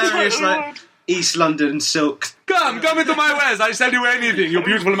merchant. To various, like, East London silk. Come into my wares. I sell you anything. You're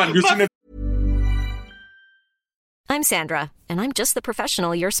beautiful man. You've seen it. I'm Sandra, and I'm just the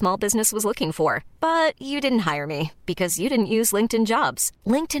professional your small business was looking for. But you didn't hire me because you didn't use LinkedIn Jobs.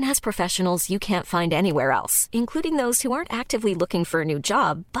 LinkedIn has professionals you can't find anywhere else, including those who aren't actively looking for a new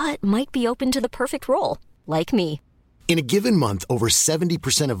job, but might be open to the perfect role, like me. In a given month, over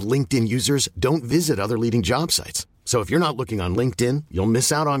 70% of LinkedIn users don't visit other leading job sites. So if you're not looking on LinkedIn, you'll miss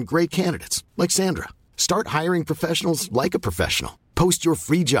out on great candidates like Sandra. Start hiring professionals like a professional. Post your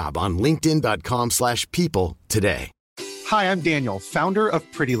free job on linkedin.com/people today. Hi, I'm Daniel, founder of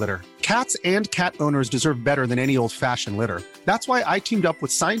Pretty Litter. Cats and cat owners deserve better than any old-fashioned litter. That's why I teamed up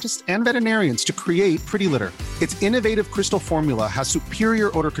with scientists and veterinarians to create Pretty Litter. Its innovative crystal formula has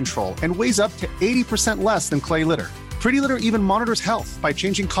superior odor control and weighs up to 80% less than clay litter. Pretty Litter even monitors health by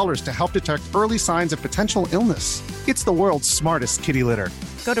changing colors to help detect early signs of potential illness. It's the world's smartest kitty litter.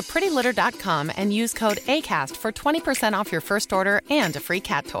 Go to prettylitter.com and use code ACAST for 20% off your first order and a free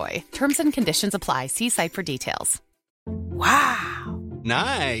cat toy. Terms and conditions apply. See site for details. Wow.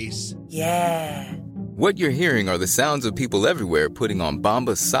 Nice. Yeah. What you're hearing are the sounds of people everywhere putting on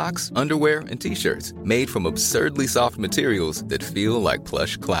Bombas socks, underwear, and T-shirts made from absurdly soft materials that feel like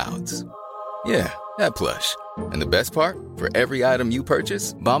plush clouds. Yeah, that plush. And the best part? For every item you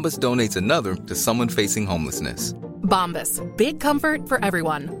purchase, Bombas donates another to someone facing homelessness. Bombas. Big comfort for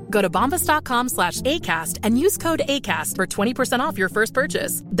everyone. Go to bombas.com/ACAST and use code ACAST for 20% off your first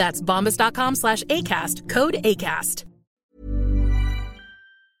purchase. That's bombas.com/ACAST. Code ACAST.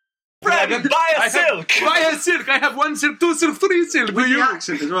 Fred, buy a silk! Buy a silk! I have 1 silk, 2 silk, 3 silk. With the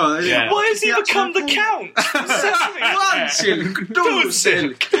accent as well. Yeah. Why has he become the count? 1 silk, 2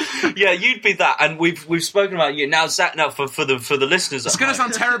 silk. Yeah, you'd be that, and we've spoken about you now. Zach, now for the listeners, it's going to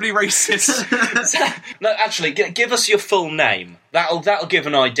sound terribly racist. No, actually, give us your full name. That'll give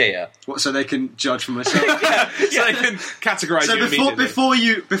an idea. What, so they can judge for myself? So they can categorise you immediately.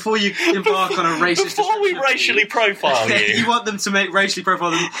 Before you embark on a racist... Before we racially profile you. You want them to make racially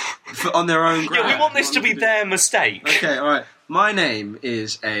profile them on their own ground. Yeah, we want this to be their mistake. Okay, alright. My name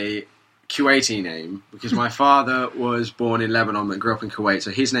is a Kuwaiti name because my father was born in Lebanon but grew up in Kuwait,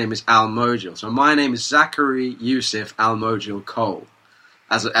 so his name is Al Mojil. So my name is Zachary Yusuf Al Mojil Cole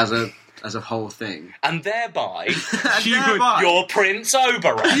as a whole thing. And thereby, you're Prince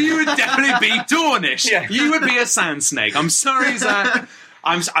Oberyn. You would definitely be Dornish. Yeah. You would be a sand snake. I'm sorry, Zach.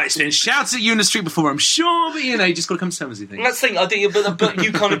 It's been shouted at you in the street before, I'm sure, but you just got to come to terms with things. That's the thing. I think,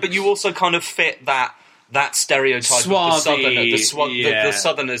 but you also kind of fit that stereotype Suave, of the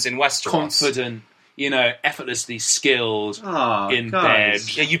Southerners in Westeros. Confident, effortlessly skilled in bed.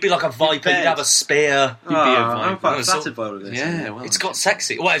 Yeah, you'd be like a viper. You'd have a spear. You'd be a viper. I'm quite flattered by all of this. Yeah, well, it's got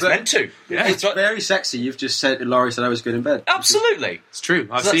sexy. Well, it's meant to. Yeah. It's very sexy. You've just said Laurie said I was good in bed. Absolutely, it's true.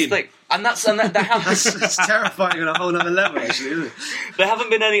 I've seen. That's it's terrifying on a whole other level, actually, isn't it? There haven't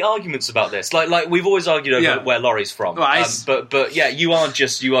been any arguments about this. Like we've always argued over where Laurie's from. But yeah, you are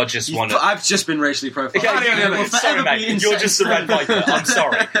just one. I've just been racially profiled. Sorry, mate. You're just the Red Viper. I'm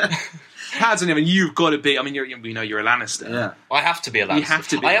sorry. Pads, and you've got to be. I mean, you're a Lannister. Yeah, I have to be a Lannister. You have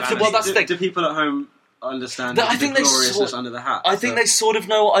to be. Well, that's the thing. Do people at home understand the gloriousness under the hat? I think they sort of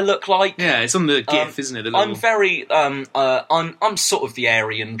know what I look like. Yeah, it's on the GIF, isn't it? I'm very I'm sort of the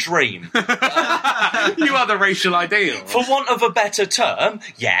Aryan dream. You are the racial ideal. For want of a better term,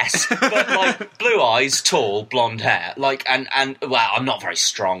 yes. But like blue eyes, tall, blonde hair, like and well, I'm not very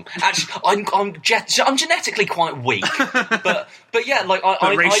strong. Actually, I'm genetically quite weak. But yeah, like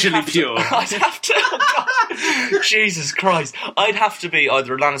I racially pure. I'd have to. Oh God, Jesus Christ! I'd have to be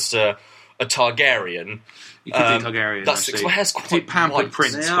either a Lannister, a Targaryen. You could do Targaryen. That's quite pampered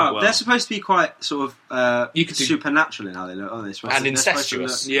prince. They're supposed to be quite sort of supernatural in how they look, aren't they? And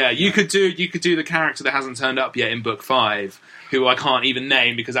incestuous. You could do the character that hasn't turned up yet in book 5, who I can't even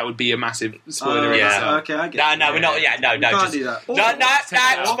name because that would be a massive spoiler. Okay, I get it. No, we're not. Yeah, no, can't do that.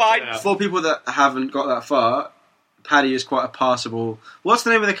 It's fine. For people that haven't got that far, Paddy is quite a passable. What's the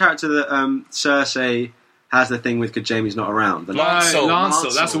name of the character that Cersei has the thing with because Jamie's not around?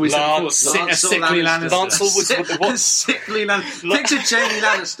 Lancel. That's what we said before. A sickly Lannister. Lancel was a sickly Lannister. Picture Jamie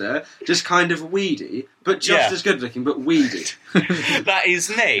Lannister, just kind of weedy, but just as good looking, but weedy. That is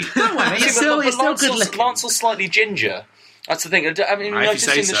me. Don't worry, he's still good looking. Lancel's slightly ginger. That's the thing. I mean, we noticed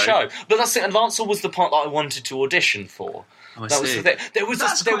in the show, but that's the thing. Lancel was the part that I wanted to audition for. That was the thing. There was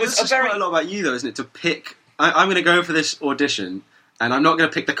quite a lot about you, though, isn't it? To pick, I'm going to go for this audition. And I'm not going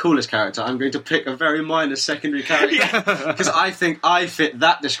to pick the coolest character. I'm going to pick a very minor secondary character because I think I fit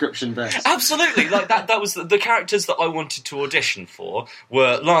that description best. Absolutely, like that was the characters that I wanted to audition for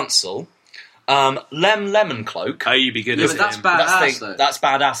were Lancel, Lemoncloak. Oh, you'd be good. But that's badass. That's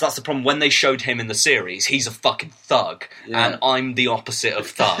badass. That's the problem. When they showed him in the series, he's a fucking thug, and I'm the opposite of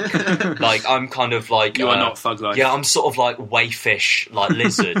thug. Like I'm kind of like you are not thug-like. Yeah, I'm sort of like wayfish, like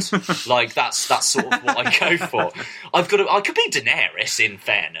lizard. Like that's sort of what I go for. I could be Daenerys in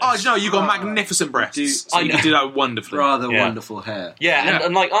fairness. Oh no, you got magnificent breasts. You can do that wonderfully. Rather wonderful hair. Yeah.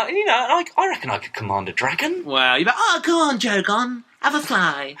 And like I reckon I could command a dragon. Well, you're like, come on, Drogon. Have a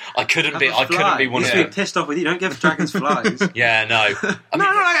fly. I couldn't be one of them. He's pissed off with you. Don't give dragons flies. Yeah, no.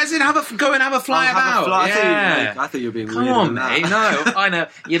 As in go and have a fly about. I thought you were being weird. Come on, mate. No, I know.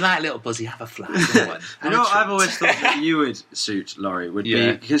 You like little Buzzy, have a fly. You know what I've always thought that you would suit, Laurie, would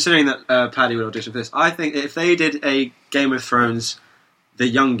be, considering that Paddy would audition for this, I think if they did a Game of Thrones the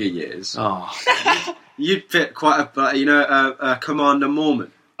younger years, you'd fit quite a Commander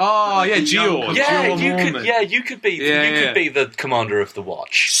Mormont. Oh yeah, George. Yeah, you could be the commander of the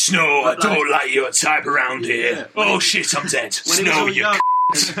Watch. Snow, I don't like your type around here. Yeah. Oh shit, I'm dead. Snow, you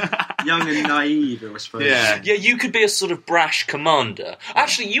young and naive, I suppose. Yeah, you could be a sort of brash commander.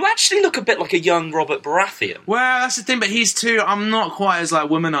 You actually look a bit like a young Robert Baratheon. Well, that's the thing, but he's too. I'm not quite as like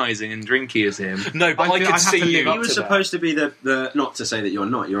womanizing and drinky as him. No, but I could see you. He was supposed to be the. Not to say that you're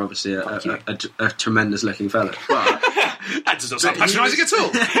not. You're obviously a tremendous looking fellow. But that does not sound patronising at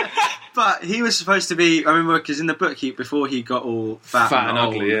all. But he was supposed to be. I remember because in the book, before he got all fat and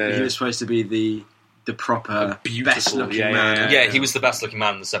ugly, he was supposed to be the proper best looking man. Yeah, he was the best looking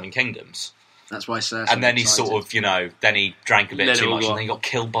man in the Seven Kingdoms. That's why Cersei. And then he sort of, then he drank a bit too much, and then he got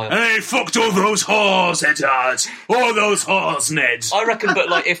killed by. Hey, fucked all those whores, Eddard! All those whores, Ned! I reckon, but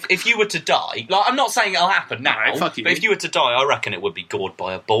like, if you were to die, like, I'm not saying it'll happen now, but if you were to die, I reckon it would be gored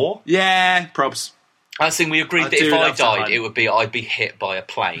by a boar. Yeah, probs. I think we agreed that if I died, I'd be hit by a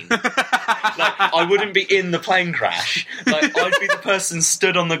plane. I wouldn't be in the plane crash. Like, I'd be the person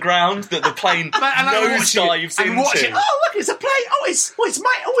stood on the ground that the plane nosedives into. Watch it. Oh, look, it's a plane. Oh, it's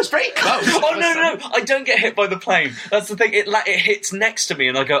very close. Oh, no, I don't get hit by the plane. That's the thing. It hits next to me,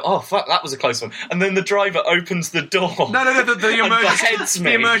 and I go, oh, fuck, that was a close one. And then the driver opens the door. No,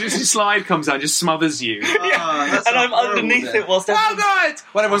 the emergency slide comes out and just smothers you. Yeah, and I'm underneath it whilst God!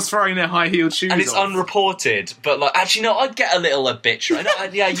 When everyone's throwing their high-heeled shoes and it's unreported, but like, actually, no, I'd get a little obituary.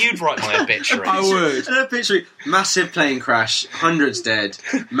 Yeah, you'd write my obituary. I would. An obituary. Massive plane crash, hundreds dead,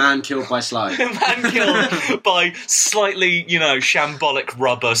 man killed by slide. Man killed by slightly, shambolic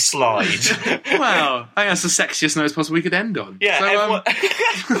rubber slide. Well, I think that's the sexiest note possible we could end on. Yeah, so,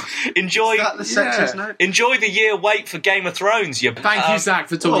 enjoy. Is that the sexiest note? Enjoy the year wait for Game of Thrones. Thank you, Zach,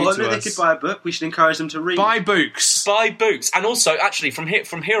 for talking to us. They could buy a book. We should encourage them to read. Buy books. And also, actually, from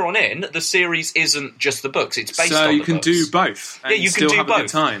here on in, the series isn't just the books; it's based on the books. So you can do both. Yeah, you can do both. A good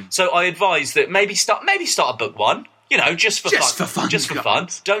time. So I advise that maybe start a book 1. Just for fun. Just for fun.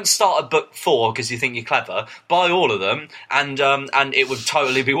 Don't start at book 4 because you think you're clever. Buy all of them, and it would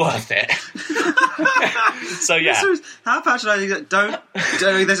totally be worth it. So yeah. How patronising is that?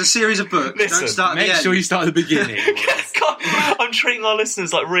 There's a series of books. Listen, don't start make sure you start at the beginning. God, I'm treating our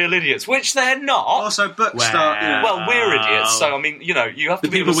listeners like real idiots, which they're not. Also, books start. Well, we're idiots, so I mean, you have to the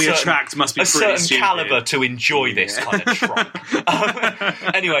people we attract must be a certain caliber to enjoy this kind of trunk.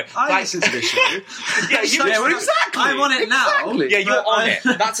 Anyway, I listen to this show. Exactly. I'm on it now. Exactly. Yeah, you're on it.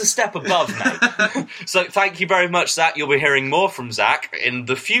 That's a step above, mate. So thank you very much, Zach. You'll be hearing more from Zach in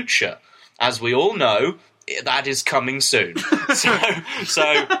the future. As we all know, that is coming soon. So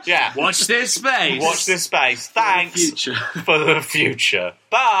yeah. Watch this space. Watch this space. Thanks for the future.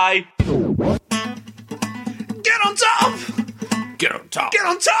 Bye. Get on top. Get on top. Get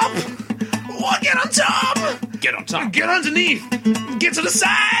on top. Oh, get on top! Get on top. Get underneath! Get to the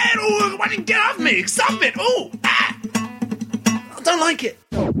side! Oh, why did you get off me? Stop it! Oh, ah! I don't like it.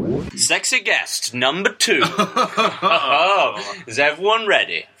 Sexy guest number 2. Is everyone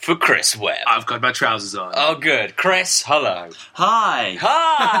ready for Chris Webb? I've got my trousers on. Oh, good. Chris, hello. Hi.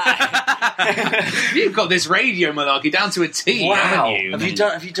 Hi. You've got this radio malarkey down to a T, haven't you?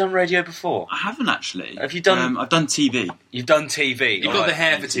 Have you done radio before? I haven't actually. Have you done? I've done TV. You've done TV. You've got the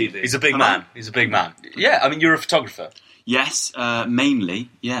hair for TV. He's a big man. He's a big man. Yeah, I mean, you're a photographer. Yes, mainly.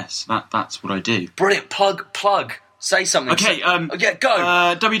 Yes, that's what I do. Brilliant. Plug. Say something. Okay, yeah, go.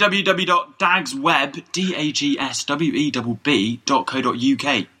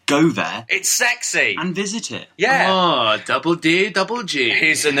 www.dagsweb.co.uk. Go there. It's sexy. And visit it. Yeah. Oh, double D, double G.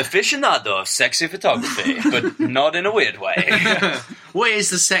 He's an aficionado of sexy photography, but not in a weird way. What is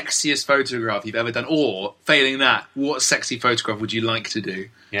the sexiest photograph you've ever done? Or, failing that, what sexy photograph would you like to do?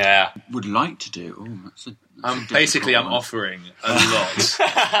 Yeah. Would like to do? Oh, that's a basically, I'm offering a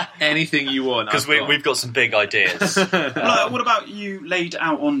lot. Anything you want. Because we've got some big ideas. What about you laid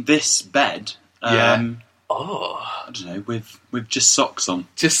out on this bed? I don't know, with just socks on.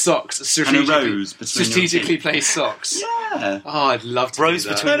 Just socks. And a rose between strategically placed socks. Yeah. Oh, I'd love to rose do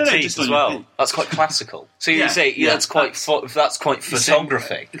that. between the teeth as well. That's quite classical. So you say that's quite photography. That's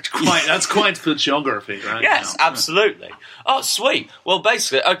quite photography, right? Yes, now. Absolutely. Oh, sweet. Well,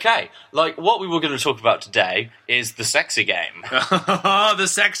 basically, okay. Like, what we were going to talk about today is the sexy game. The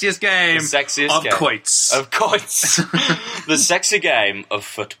sexiest game. The sexiest game. Of quoits. Of quoits. The sexy game of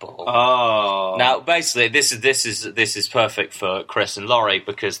football. Oh. Now, basically, this is perfect for Chris and Laurie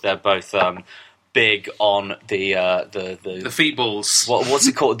because they're both big on the feet balls. What's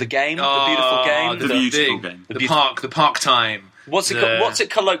it called? The game? The beautiful game? The beautiful game. The park time. What do you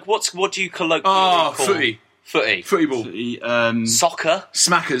colloquially call? Footy ball. Soccer.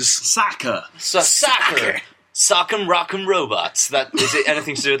 Smackers. Soccer. Sock and rock and robots. Is it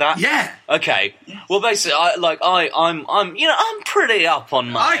anything to do with that? Yeah. Okay. Yes. Well, basically, I'm pretty up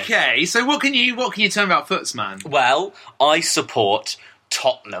on my. Okay. So what can you tell me about foots, man? Well, I support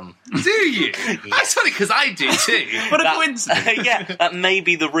Tottenham. Do you? That's funny because I do too. What a coincidence. Yeah, that may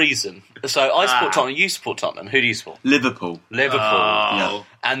be the reason. So I support Tottenham. You support Tottenham. Who do you support? Liverpool. Oh. Yeah.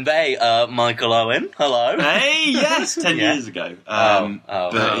 And they, Michael Owen. Hello. Hey, yes, 10 years ago.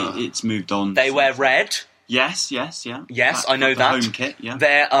 But it's moved on. They wear red. Yes, yeah. Yes, I know that. Home kit, yeah.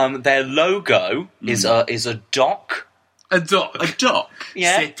 Their logo is a dock. A dock. A dock.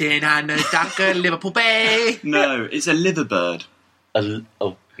 Yeah. Sitting on a dock at Liverpool Bay. No, it's a liverbird. What?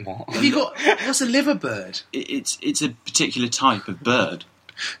 Have you got? What's a liverbird? It's a particular type of bird.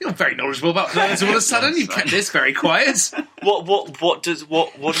 You're very knowledgeable about birds all of a sudden. You've kept this very quiet. What does a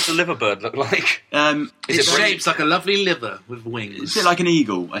liverbird look like? It's shaped like a lovely liver with wings. It's a bit like an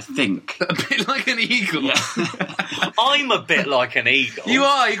eagle, I think. A bit like an eagle. Yeah. I'm a bit like an eagle. You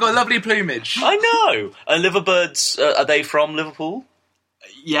are. You've got lovely plumage. I know. And liverbirds, are they from Liverpool?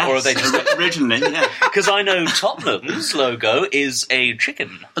 Yes, or are they just originally? Yeah, because I know Tottenham's logo is a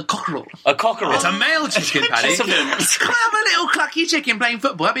chicken, a cockerel. A cockerel. It's a male chicken, Paddy. It's a little clucky chicken playing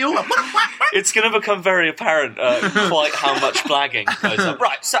football. That'd be all. It's going to become very apparent quite how much blagging goes on.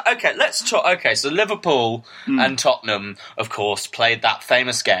 Right. So okay, let's talk. Okay, so Liverpool and Tottenham, of course, played that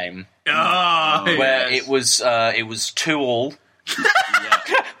famous game where it was 2-2.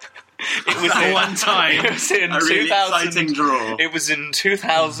 It was one time. It was in a really exciting draw. It was in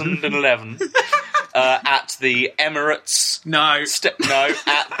 2011 at the Emirates. No,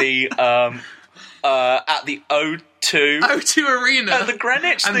 at the O2 Arena at the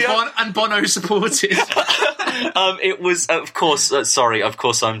Greenwich. And Bono supported. It was, of course. Sorry, of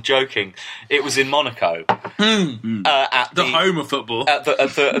course, I'm joking. It was in Monaco. At the home of football. At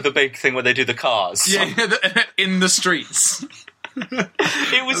the big thing where they do the cars. Yeah, in the streets.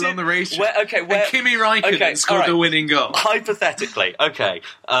 It was on the racetrack. And Kimi Räikkönen scored the winning goal. Hypothetically, okay.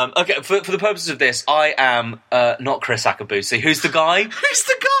 For the purposes of this, I am not Chris Akabusi. Who's the guy? Who's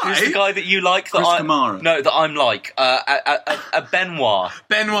the guy? Who's the guy that you like? Chris Kamara. No, that I'm like. A Benoit.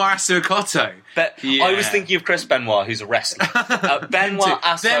 Benoit Assou-Ekotto. I was thinking of Chris Benoit, who's a wrestler. Benoit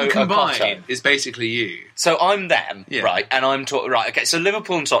Assou-Ekotto. Them combined is basically you. So I'm them, right? And I'm right. Okay, so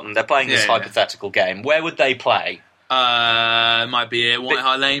Liverpool and Tottenham, they're playing this hypothetical game. Where would they play? Might be at White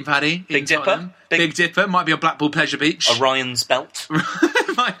Hart Lane, Paddy. Big Dipper? Big Dipper. Might be on Blackpool Pleasure Beach. Orion's Belt.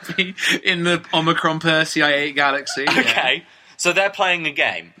 Might be in the Omicron Persei 8 Galaxy. Okay. Yeah. So they're playing a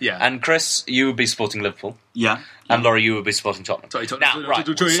game. Yeah. And Chris, you would be supporting Liverpool. Yeah. And Laurie, you would be supporting Tottenham. Now, right.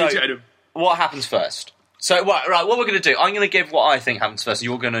 So what happens first? So, right, what we're going to do, I'm going to give what I think happens first.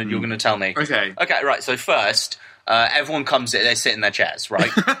 You're going to tell me. Okay. Okay, right. So first, Everyone comes in, they sit in their chairs,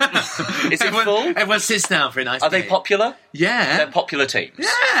 right? Is it full? Everyone sits down for a nice Are game. they popular? Yeah. They're popular teams?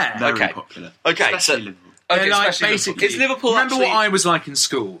 Yeah. Very popular. Okay, Especially Liverpool. Okay, Like, especially basically, Liverpool. Is Liverpool remember actually... what I was like in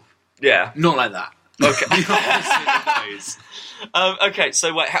school? Yeah. Not like that. Okay. Okay,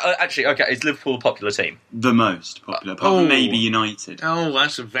 so wait, is Liverpool a popular team? The most popular, apart from maybe United. Oh,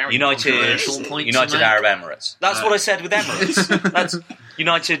 that's a very controversial point. United Arab Emirates. That's what I said with Emirates. That's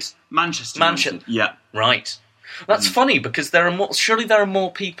United... Manchester. Yeah. Right. That's funny, because surely there are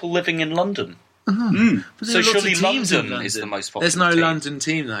more people living in London. So surely London is the most popular There's no team. London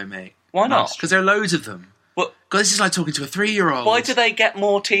team, though, mate. Why not? Because there are loads of them. What? God, this is like talking to a 3-year-old. Why do they get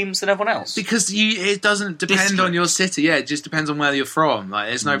more teams than everyone else? Because it doesn't depend on your city. Yeah, it just depends on where you're from. Like,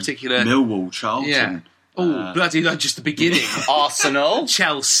 there's no particular... Millwall, Charlton. Yeah. Oh, bloody, like, just the beginning. Arsenal.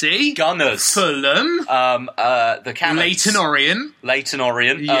 Chelsea. Gunners. Fulham. The Cannons. Leyton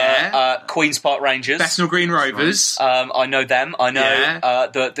Orient. Yeah. Queen's Park Rangers. Bethnal Green Rovers. I know them. I know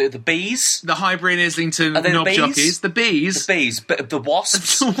the Bees. The Highbury and Islington Are they Knob the Bees? Jockeys. The Bees. The Bees. But the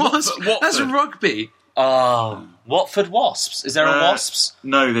Wasps. The Wasps? That's rugby. Watford Wasps. Is there a Wasps?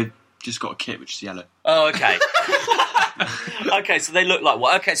 No, they've just got a kit which is yellow. Oh, okay. Okay, so they look like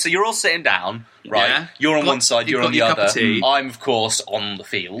what? Okay, so you're all sitting down, right? Yeah. You're on one side, you're on the other. tea. I'm, of course, on the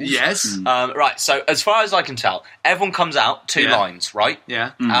field. Yes. Right, so as far as I can tell, everyone comes out, two lines, right?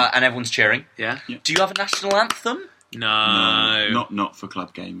 Yeah. And everyone's cheering. Yeah. Do you have a national anthem? No. Not for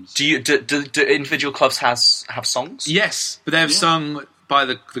club games. Do individual clubs have songs? Yes, but they're sung by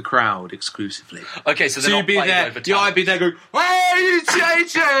the crowd exclusively. Okay, so they're not be playing there. over I'd be there going, "Hey,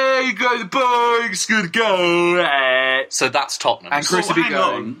 JJ, go the boys, good go." So that's Tottenham. And Chris would be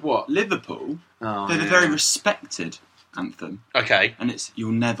going, "What? Liverpool? They're the very respected anthem. Okay, and it's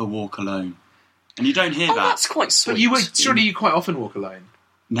 "You'll Never Walk Alone," and you don't hear that. That's quite sweet. But surely you quite often walk alone.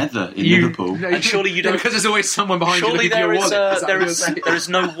 Never in Liverpool. No, and surely you don't, because there's always someone behind you looking for your wallet. There is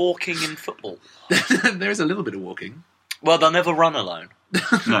no walking in football. There is a little bit of walking. Well, they'll never run alone.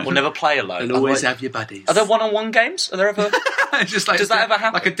 No. Or never play alone. They'll always have your buddies. Are there one-on-one games? Are there ever? Just like, does that ever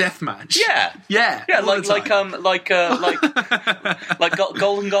happen? Like a death match? Yeah, yeah, like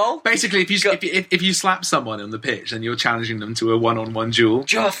goal and goal. Basically, if you slap someone on the pitch, then you're challenging them to a one-on-one duel.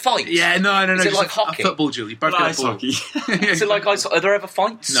 Do you have a fight? Yeah, no. Is it just like hockey? A football duel. You both get a ball. Is it like ice? Are there ever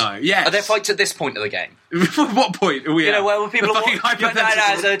fights? No. Yes. Are there fights at this point of the game? What point are we at? Where people are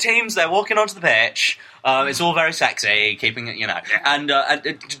as the teams, they're walking onto the pitch. It's all very sexy, keeping it, And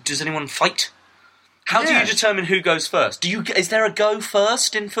does anyone fight? How do you determine who goes first? Is there a go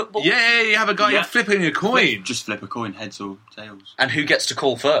first in football? Yeah, you have a guy flipping a coin. Just flip a coin, heads or tails. And who gets to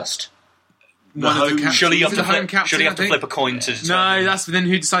call first? Surely you have to flip a coin to determine. No, that's then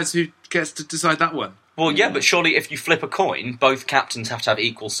who decides who gets to decide that one. Well, yeah, but surely if you flip a coin, both captains have to have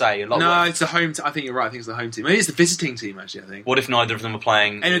equal say. It's the home team. I think you're right. I think it's the home team. Maybe it's the visiting team, actually, I think. What if neither of them are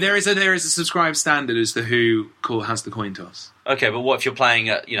playing? Anyway, there is a subscribed standard as to who has the coin toss. Okay, but what if you're playing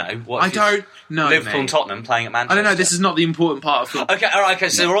at, I don't know, Liverpool and Tottenham playing at Manchester? I don't know, this is not the important part of football. Okay, all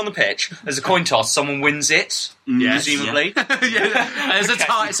right, so we're on the pitch, there's a coin toss, someone wins it, presumably. Yeah. There's a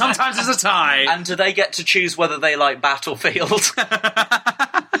tie, sometimes there's a tie. And do they get to choose whether they like Battlefield?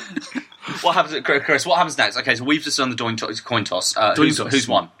 What happens, Chris? What happens next? Okay, so we've just done the coin toss. Who's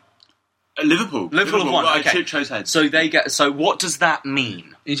won? Liverpool. Liverpool have won. Well, okay. I chose heads. So they get. So what does that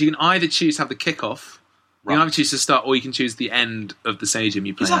mean? You can either choose to have the kickoff, you can either choose to start, or you can choose the end of the stadium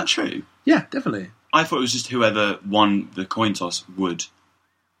you play. Is that true? Yeah, definitely. I thought it was just whoever won the coin toss would.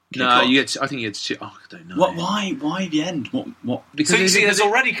 No, I think you get to choose. Oh, I don't know. Why the end? What? Because so you see, there's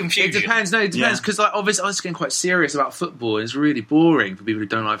already confusion. It depends. No, it depends because obviously I was getting quite serious about football. It's really boring for people who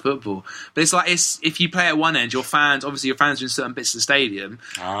don't like football. But it's if you play at one end, your fans are in certain bits of the stadium.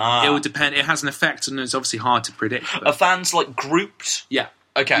 It will depend. It has an effect, and it's obviously hard to predict. But. Are fans grouped? Yeah.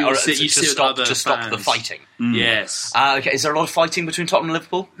 Okay, to stop the fighting. Mm. Yes. Okay, is there a lot of fighting between Tottenham and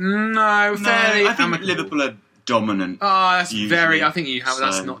Liverpool? No, fairly. I think Liverpool are dominant. Oh, that's usually. I think you have.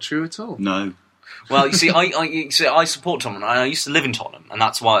 That's not true at all. No. Well, you see, I support Tottenham. I used to live in Tottenham, and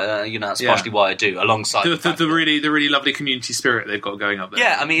that's why that's partially why I do. Alongside the really lovely community spirit they've got going up there.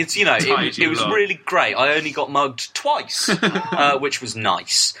 Yeah, I mean, it's it was really great. I only got mugged twice, which was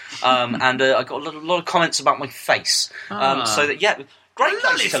nice, and I got a lot of comments about my face. So that great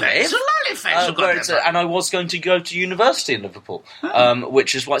place to live. And I was going to go to university in Liverpool,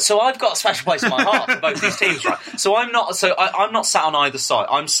 which is why. So I've got a special place in my heart for both these teams, right? So I'm not. So I'm not sat on either side.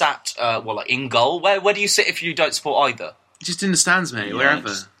 I'm sat in goal. Where do you sit if you don't support either? Just in the stands, mate. Wherever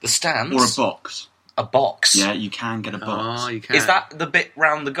the stands or a box. A box. Yeah, you can get a box. Oh, you can. Is that the bit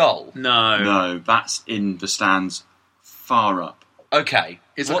round the goal? No, that's in the stands far up. Okay.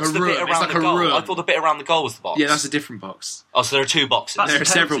 It's What's like a the room. bit It's around like the a goal? room. I thought the bit around the goal was the box. Yeah, that's a different box. Oh, so there are 2 boxes. There are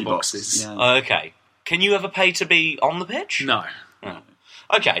several boxes. Yeah. Okay. Can you ever pay to be on the pitch? No. Oh.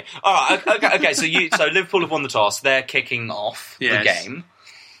 Okay. All right. Okay. So Liverpool have won the toss. They're kicking off the game.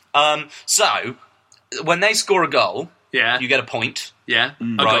 So when they score a goal, you get a point. Yeah.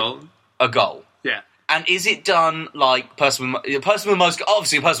 A goal. Yeah. And is it done like person with the most?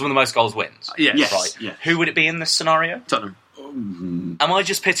 Obviously, the person with the most goals wins. Yes. Right. Yes. Who would it be in this scenario? Tottenham. Am I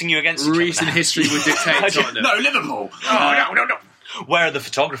just pitting you against each Recent other now? history would dictate Tottenham. No, Liverpool. No. Where are the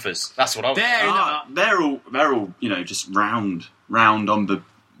photographers? That's what I was. They're all just round on the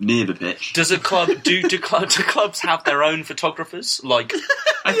near the pitch. Does a club do clubs have their own photographers? Like,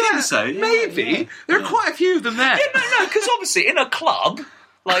 I think so. Yeah, Maybe. yeah. There are quite a few of them there. Yeah, no, because obviously in a club,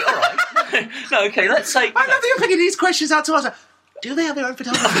 like, all right, no, okay, let's say. I love that you're picking these questions out to us. Do they have their own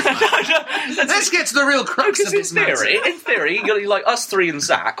photographers? Let's get to the real crux of this matter. In theory, you're like us three and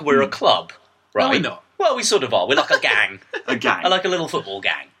Zach, we're a club, right? No, we're not. Well, we sort of are. We're like a gang. A gang. Like a little football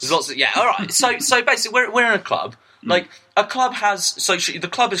gang. There's lots of, yeah, all right. So basically, we're in a club. Like, a club has... So the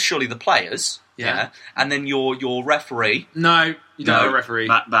club is surely the players, yeah? And then your referee... No, you don't have a referee.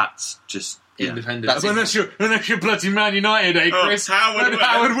 That's just... Independent. That's unless you're bloody Man United, Chris? Howard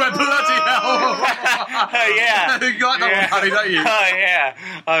Webb, bloody hell! Yeah. You got that one, buddy, don't you?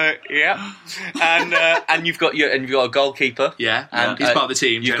 Yeah. And you've got a goalkeeper. Yeah, and he's part of the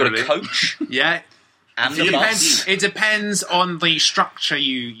team. You've generally. got a coach. Yeah. And It depends on the structure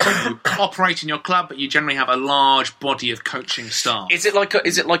you operate in your club, but you generally have a large body of coaching staff. Is it like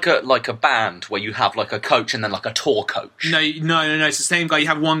a band where you have like a coach and then like a tour coach? No. It's the same guy. You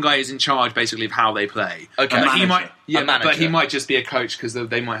have one guy who's in charge basically of how they play. Okay, but he might, manager. But he might just be a coach because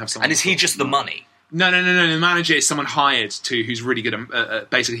they might have someone. And is he just the money? No. The manager is someone hired who's really good at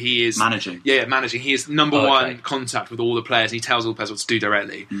basically he is managing. Yeah, managing. He is number one contact with all the players. He tells all the players what to do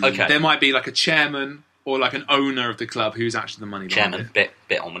directly. Okay. There might be like a chairman or like an owner of the club who's actually the money. Chairman, bit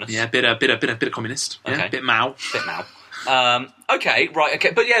ominous. Yeah, bit of communist. Yeah, Okay. bit Mao. Okay, right.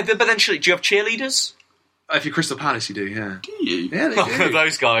 Okay, but then do you have cheerleaders? If you're Crystal Palace, you do. Yeah. Do you? Yeah, they do.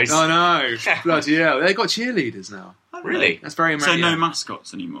 Those guys. Oh no, bloody hell! They got cheerleaders now. Really? That's very American. So no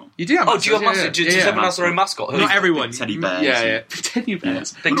mascots anymore. You do have mascots. Do you have mascots? Yeah. Does everyone have their own mascot? Not everyone. Big teddy bears. Yeah. Teddy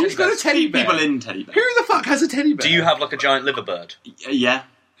bears. Big Who's got a teddy bear? People in teddy bears. Who the fuck has a teddy bear? Do you have like a giant liverbird? Yeah.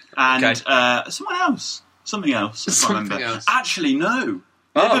 And Okay. someone else. Something else. I can't Something remember. else. Actually, no.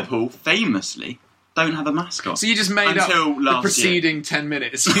 Oh. Liverpool famously don't have a mascot. So you just made up Until the last preceding 10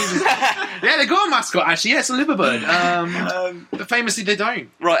 minutes. Yeah, they got a mascot actually. Yeah, it's a liverbird. But famously, they don't.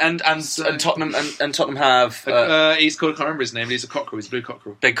 Right, and Tottenham and Tottenham have He's called. I can't remember his name. But he's a cockerel. He's a blue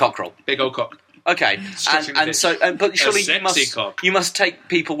cockerel. big cockerel. Big old cock. Okay, Stretching the and pitch. so but surely sexy cock. you must take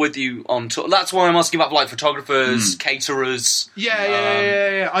people with you on tour. That's why I'm asking about like photographers, caterers.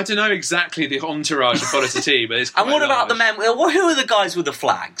 Yeah. I don't know exactly the entourage that follows the team, but it's quite And what about the large. men? Well, who are the guys with the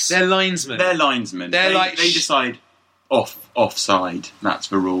flags? They're linesmen. They're linesmen. They're like they decide offside. That's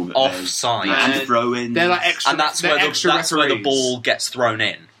the rule. That Offside. and throw-ins. They're like extra. and that's they're where extra that's where the referees. ball gets thrown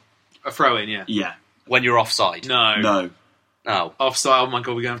in A throw in, yeah. Yeah. when you're offside. No. Oh. Offside. Oh my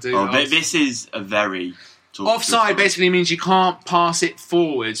god, we're gonna have to do This is a very offside. Basically means you can't pass it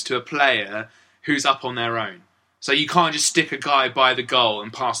forwards to a player who's up on their own. So you can't just stick a guy by the goal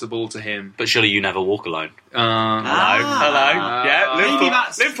and pass the ball to him. But surely you never walk alone. Hello. Yeah,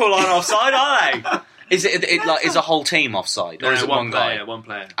 Liverpool aren't offside, are they? Is it like is a whole team offside, or is it one guy? Player, one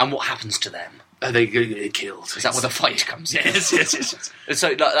player. And what happens to them? They get killed. Is that where the fight comes in? Yes. So,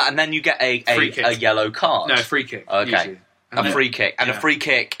 and then you get a yellow card. No, free kick. Okay. Usually. A free kick. And a free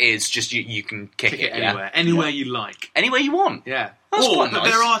kick is just you can kick it anywhere. Anywhere you like. Anywhere you want. Yeah. That's quite but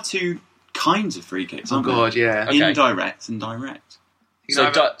nice. there are two kinds of free kicks, aren't God, yeah. Okay. Indirect and direct.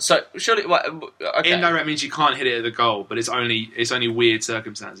 So surely... okay. Indirect means you can't hit it at the goal, but it's only weird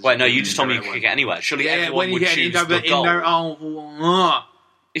circumstances. Wait, no, you just told me you can kick it anywhere. Surely everyone when you would get choose indirect, the goal.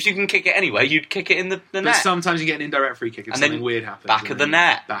 If you can kick it anywhere, you'd kick it in the But net. sometimes you get an indirect free kick if And something then weird happens. back of the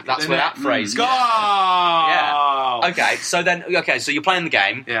net. That's where that phrase Goal! Yeah. Okay, so you're playing the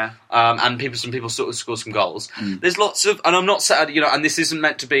game. Yeah. And some people sort of score some goals. There's lots of, and I'm not sad, and this isn't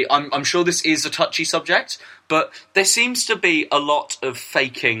meant to be. I'm sure this is a touchy subject, but there seems to be a lot of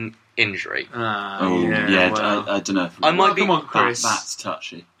faking injury. I don't know. I might be. Come on, Chris. That's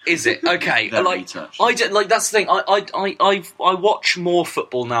touchy. Is it okay? Very touchy. That's the thing. I watch more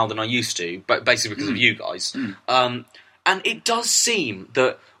football now than I used to, but basically because of you guys. And it does seem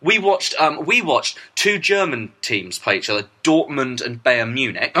that we watched two German teams play each other, Dortmund and Bayern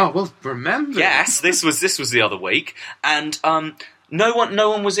Munich. Oh well, remember? Yes, this was the other week, and No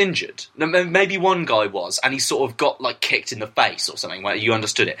one was injured. Maybe one guy was, and he sort of got like kicked in the face or something. Where you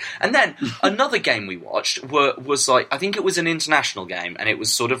understood it. And then another game we watched was like, I think it was an international game, and it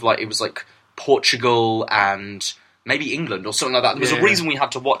was sort of like Portugal and maybe England or something like that. There was a reason we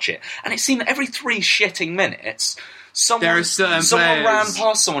had to watch it, and it seemed that every 3 shitting minutes, someone ran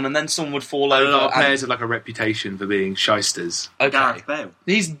past someone, and then someone would fall over. A lot of players have like a reputation for being shysters. Okay. Gareth Bale.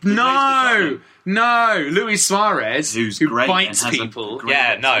 No, Luis Suarez, who great bites people.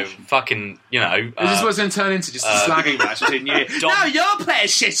 Fucking, this is what's going to turn into just a slagging match between you. No, your player's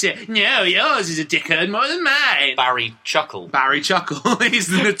shitter. No, yours is a dickhead more than mine. Barry Chuckle. He's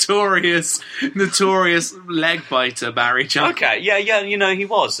the notorious leg biter, Barry Chuckle. Okay, yeah, he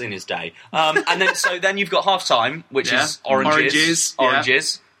was in his day. And then you've got half time, which is oranges.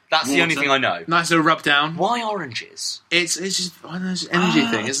 That's Water. The only thing I know. Nice little rub down. Why oranges? It's just one of those energy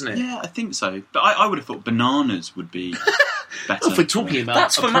thing, isn't it? Yeah, I think so. But I would have thought bananas would be better. If we're talking about...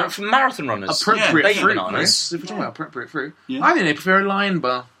 That's for marathon runners. Appropriate fruit. Bananas. If we're talking about appropriate fruit, I think they prefer a Lion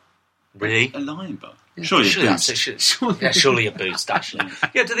Bar. Really? A Lion Bar? Yeah. Surely a boost, actually.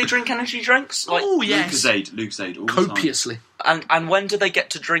 Yeah, do they drink energy drinks? Yes. Lucozade all copiously. the time. And when do they get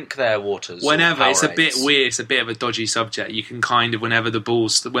to drink their waters? Whenever. It's a bit weird. It's a bit of a dodgy subject. You can kind of, whenever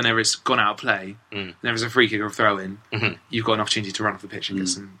it's gone out of play, whenever it's a free kick or a throw-in, you've got an opportunity to run off the pitch and get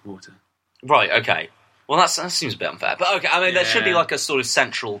some water. Right, okay. Well, that seems a bit unfair. But okay, I mean, there should be like a sort of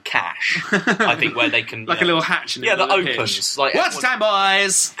central cache, I think, where they can... like a little hatch in the that opens. Like, what's time,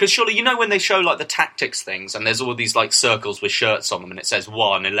 boys? Because surely, when they show like the tactics things, and there's all these like circles with shirts on them, and it says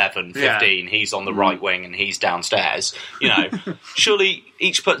 1, 11, 15, he's on the right wing and he's downstairs, surely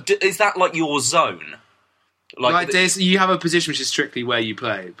each... Is that like your zone? You have a position which is strictly where you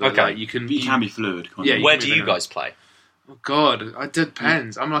play. But okay. You can be fluid. Where do you guys play? Oh, God. It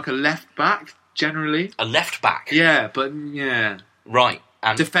depends. I'm like a left back, generally. A left back? Yeah, but yeah. Right.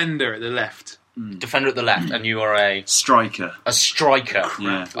 And defender at the left. Defender at the left, and you are a... Striker. A striker.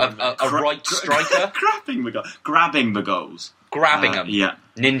 Yeah. A right striker? Grabbing the goals. Grabbing them. Yeah.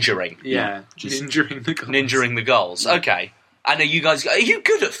 Ninjering. Yeah. Just ninjering the goals. Ninjering the goals. Okay. And are you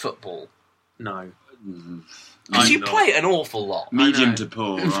good at football? No. Because you play an awful lot. Medium to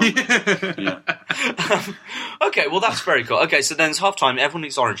poor, right? Yeah. Okay, well that's very cool. Okay, so then it's half time, everyone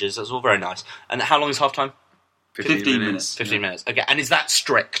eats oranges, that's all very nice. And how long is half time? 15 minutes. 15 minutes. Okay, and is that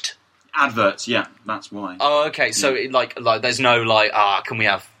strict? Adverts, yeah, that's why. Oh, okay, so like there's no can we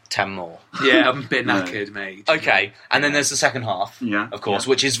have 10 more? Yeah, I'm a bit knackered, mate. Okay, and then there's the second half, of course,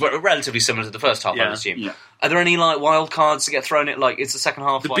 which is relatively similar to the first half, I would assume. Yeah. Are there any like wild cards to get thrown in? Like, it's the second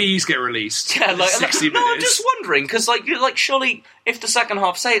half. The bees get released. Yeah, like 60 minutes. No, I'm just wondering because like surely if the second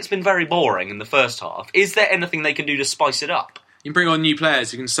half, say it's been very boring in the first half, is there anything they can do to spice it up? You can bring on new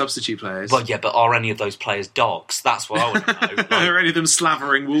players. You can substitute players. Well, yeah, but are any of those players dogs? That's what I want to know. Like, are any of them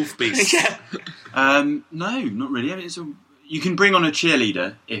slavering wolf beasts? Yeah. No, not really. I mean, you can bring on a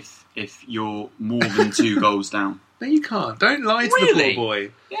cheerleader if you're more than 2 goals down. No, you can't. Don't lie to the poor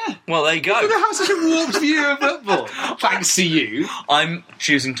boy. Yeah. Well, there you go. Look at how such a warped view of football. Thanks to you. I'm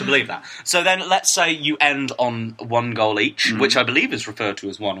choosing to believe that. So then, let's say you end on 1 goal each, which I believe is referred to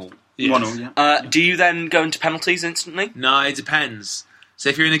as 1-1. Yes. 1-1, yeah. Do you then go into penalties instantly? No, it depends. So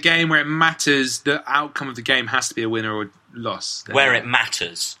if you're in a game where it matters, the outcome of the game has to be a winner or loss. Where it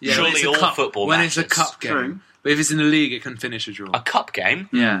matters. Yeah, surely all football when matters. When it's a cup game. True. But if it's in the league, it can finish a draw. A cup game?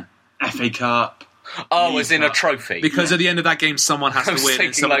 Yeah. FA Cup. Oh, as in a trophy. Because at the end of that game, someone has to win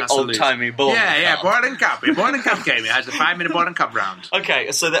and someone has to lose. Old-timey ball. Yeah, Borden Cup. Borden Cup game. It has a 5-minute Borden Cup round.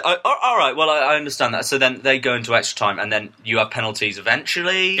 Okay, so all right. Well, I understand that. So then they go into extra time, and then you have penalties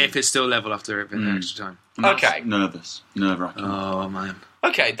eventually. If it's still level after extra time. Okay. Nervous. Nerve-wracking. Oh man.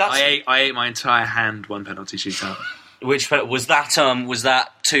 Okay, that's. I ate my entire hand one penalty shootout. Which was that? Was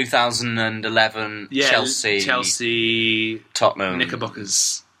that 2011 Chelsea, Tottenham,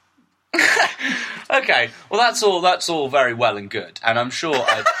 Knickerbockers. Okay, well that's all very well and good, and I'm sure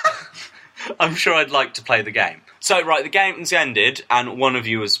I'd like to play the game. So right, the game's ended, and one of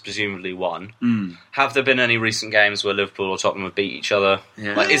you has presumably won. Have there been any recent games where Liverpool or Tottenham have beat each other?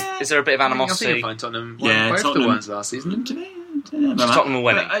 Yeah. Like, is there a bit of animosity? I think Tottenham won both the ones last season. Tottenham are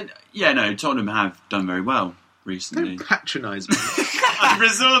winning. Tottenham have done very well recently. Don't patronise me. I've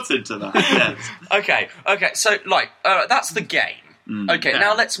resorted to that. Yes. Okay. So that's the game. Okay,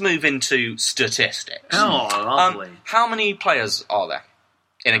 now let's move into statistics. Oh, lovely. How many players are there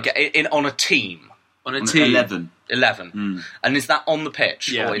on a team? On a team? 11. 11. And is that on the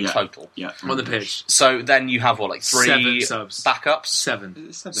pitch or in total? Yeah. On the pitch. So then you have, like 3 7 subs. backups?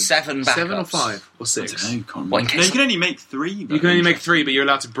 7. 7 backups. 7 or 5 or 6? I don't know, you can only make 3. You can only make 3, but you're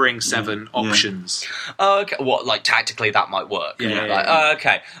allowed to bring 7 options. Okay. What, like, tactically that might work?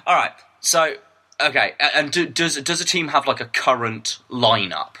 Okay. All right. So, okay. And does a team have, like, a current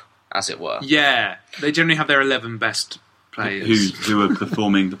lineup, as it were? Yeah. They generally have their 11 best players. Who are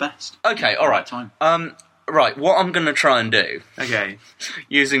performing the best. Okay, all right. Right, what I'm going to try and do,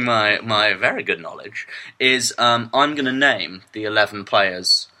 using my very good knowledge, is I'm going to name the 11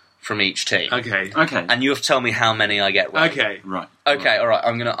 players from each team. Okay. And you have to tell me how many I get right. Okay. Right. Okay, all right.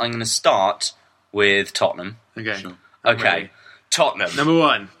 I'm gonna start with Tottenham. Okay. Sure. Okay. Tottenham. Number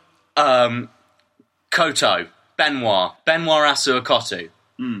 1. Koto. Benoit Asuakoto.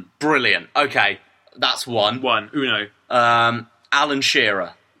 Brilliant. Okay, that's 1. 1. Uno. Alan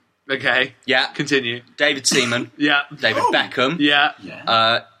Shearer. Okay. Yeah. Continue. David Seaman. Yeah. David Beckham. Yeah.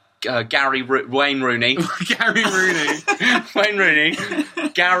 Wayne Rooney. Gary Rooney. Wayne Rooney.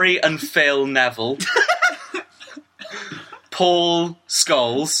 Gary and Phil Neville. Paul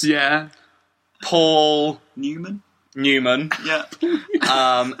Scholes. Yeah. Paul Newman. Yeah.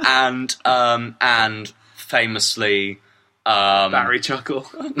 And famously Barry Chuckle.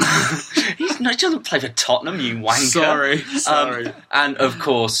 He doesn't play for Tottenham, you wanker. Sorry. And of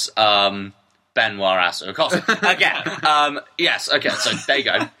course, Benoit Asuakoto. Again. Yes, okay, so there you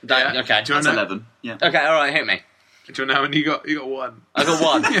go. Okay. That's 11. Yeah. Okay, alright, hit me. Do you know how many you got? You got 1. I got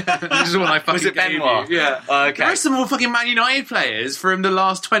 1. This is what I fucking Was it gave Benoit? you. Yeah. Okay. The rest of them all fucking Man United players from the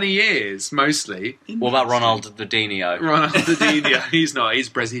last 20 years, mostly. What about Ronaldinho? Ronaldinho. He's not. He's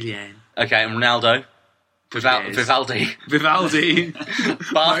Brazilian. Okay, and Ronaldo? Vivaldi.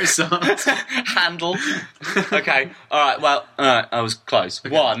 Mozart. Handel. Okay, alright, well, I was close.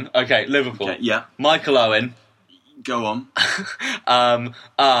 Okay. 1, okay, Liverpool. Okay, yeah. Michael Owen. Go on.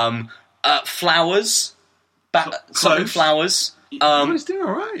 Flowers. Something Flowers. He's doing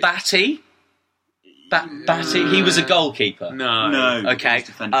alright. Batty. Batty. He was a goalkeeper. No. Okay. He was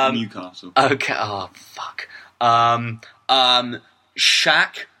defending Newcastle. Okay, oh, fuck.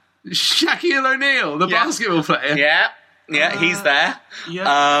 Shaq. Shaquille O'Neal, the basketball player. Yeah, he's there.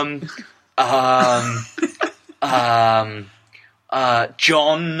 Yeah.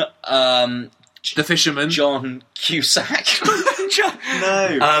 John. The fisherman. John Cusack.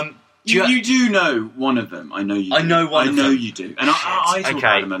 No. You do know one of them. I know you do. I know one of them. I know you do. And I talk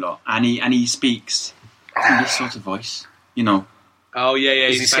about him a lot. And he speaks in this sort of voice. You know. Oh, yeah,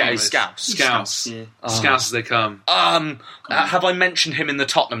 he's Scouse. Yeah. Scouse as they come. Have I mentioned him in the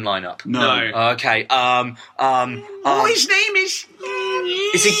Tottenham lineup? No. Okay. His name is...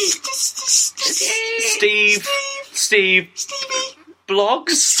 Is he... Steve... Blogs?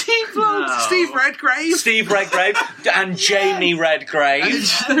 Steve Blogs. No. Steve Redgrave. And Jamie Redgrave.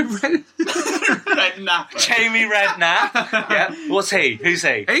 Redknapp. Jamie Redknapp. Yeah. What's he? Who's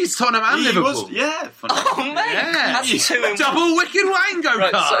he? He's Tottenham and Liverpool. Oh, mate. Yeah. That's 2 in Double Wicked Wango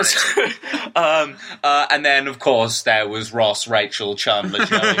card. And then, of course, there was Ross, Rachel, Chandler,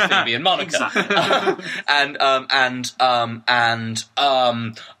 Joey, Phoebe, and Monica.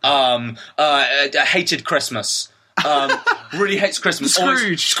 Hated Christmas. Really hates Christmas.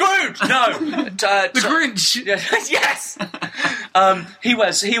 Scrooge. No. The Grinch. Yes. He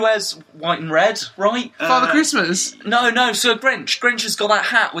wears white and red, right? Father Christmas. No. So Grinch. Grinch has got that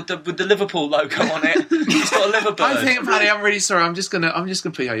hat with the Liverpool logo on it. He's got a liver bird. I think, Paddy, I'm really sorry. I'm just gonna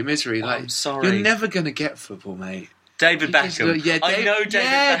put you out your misery. I'm sorry. You're never gonna get football, mate. David Beckham. I know David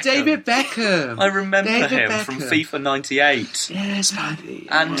Beckham. David Beckham. I remember him from FIFA 98. Yes, Paddy.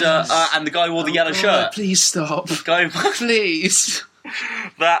 And the guy who wore the yellow shirt. Please stop. Please.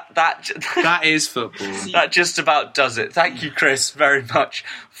 That is football. That just about does it. Thank you, Chris, very much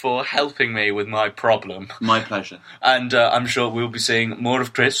for helping me with my problem. My pleasure. And I'm sure we'll be seeing more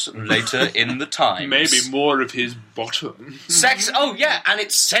of Chris later in the Times. Maybe more of his bottom. Oh, yeah, and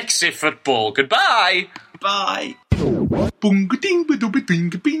it's sexy football. Goodbye. Bye. Xylophone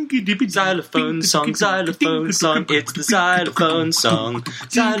song, it's the xylophone song.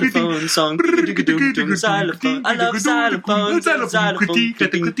 Xylophone song, xylophone. I love xylophones, xylophones, I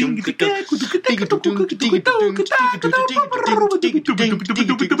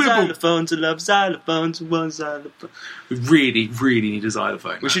love xylophones, one xylophone. We really, really need a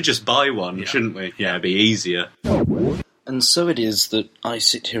xylophone. We should just buy one, shouldn't we? Yeah, it'd be easier. And so it is that I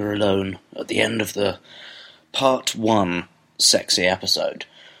sit here alone at the end of the Part 1 sexy episode.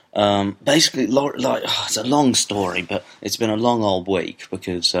 Basically, it's a long story, but it's been a long old week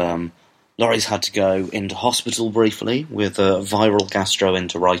because Laurie's had to go into hospital briefly with viral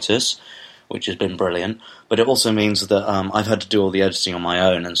gastroenteritis, which has been brilliant. But it also means that I've had to do all the editing on my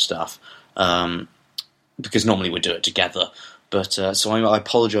own and stuff, because normally we do it together. But so I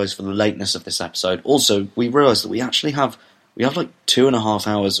apologise for the lateness of this episode. Also, we realised that we have like 2.5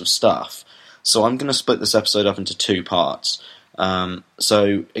 hours of stuff. So I'm going to split this episode up into 2 parts.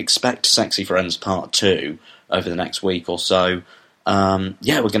 So expect Sexy Friends Part 2 over the next week or so. We're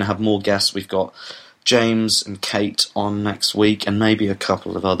going to have more guests. We've got James and Kate on next week, and maybe a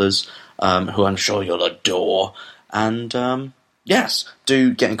couple of others who I'm sure you'll adore. And yes,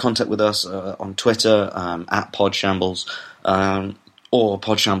 do get in contact with us on Twitter at Podshambles, or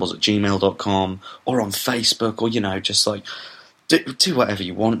podshambles@gmail.com, or on Facebook, or just like do whatever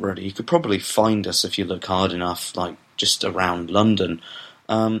you want. Really, you could probably find us if you look hard enough, like just around London.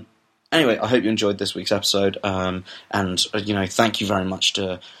 Anyway, I hope you enjoyed this week's episode, and thank you very much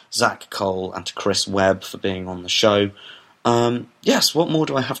to Zach Cole and to Chris Webb for being on the show. Yes, what more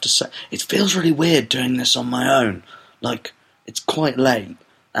do I have to say? It feels really weird doing this on my own. Like, it's quite late,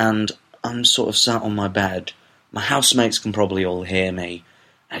 and I'm sort of sat on my bed. My housemates can probably all hear me.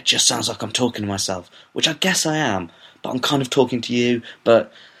 It just sounds like I'm talking to myself, which I guess I am, but I'm kind of talking to you,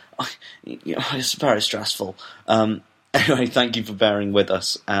 but it's very stressful. Anyway, thank you for bearing with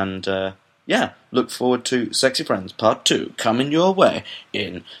us, and look forward to Sexy Friends Part 2 coming your way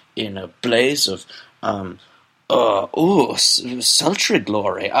in a blaze of sultry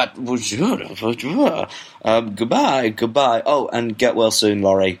glory. Goodbye. Oh, and get well soon,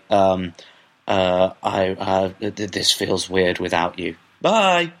 Laurie. This feels weird without you.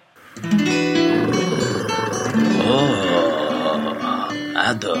 Bye.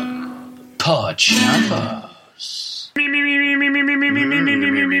 Adam Podshambles.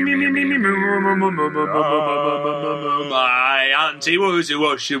 My auntie was a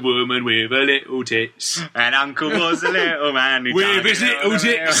washerwoman with a little tits, and uncle was a little man with his little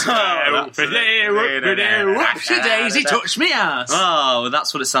tits. Whoopsie daisy, touch me ass. Oh, well,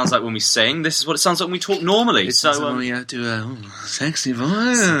 that's what it sounds like when we sing. This is what it sounds like when we talk normally. So we have to do a sexy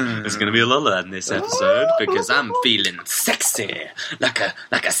voice. There's going to be a lull in this episode because I'm feeling sexy, like a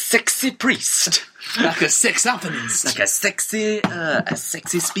sexy priest. Like a sex happenings. Like a sexy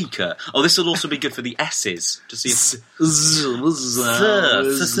speaker. Oh, this will also be good for the S's. To see sir. I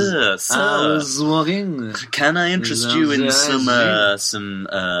was walking. Can I interest you in some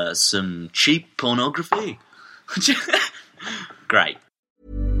cheap pornography? Great.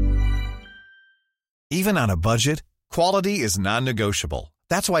 Even on a budget, quality is non-negotiable.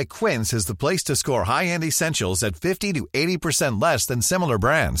 That's why Quince is the place to score high-end essentials at 50 to 80% less than similar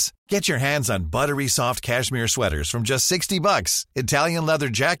brands. Get your hands on buttery soft cashmere sweaters from just $60, Italian leather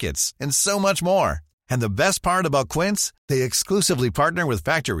jackets, and so much more. And the best part about Quince, they exclusively partner with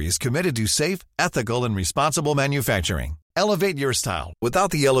factories committed to safe, ethical, and responsible manufacturing. Elevate your style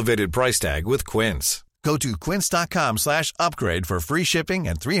without the elevated price tag with Quince. Go to quince.com/upgrade for free shipping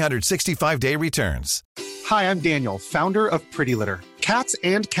and 365-day returns. Hi, I'm Daniel, founder of Pretty Litter. Cats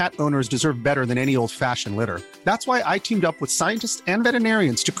and cat owners deserve better than any old-fashioned litter. That's why I teamed up with scientists and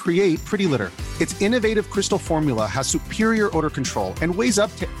veterinarians to create Pretty Litter. Its innovative crystal formula has superior odor control and weighs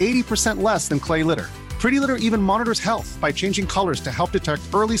up to 80% less than clay litter. Pretty Litter even monitors health by changing colors to help detect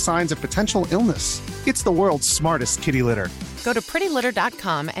early signs of potential illness. It's the world's smartest kitty litter. Go to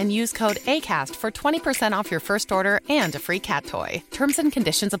prettylitter.com and use code ACAST for 20% off your first order and a free cat toy. Terms and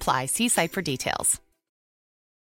conditions apply. See site for details.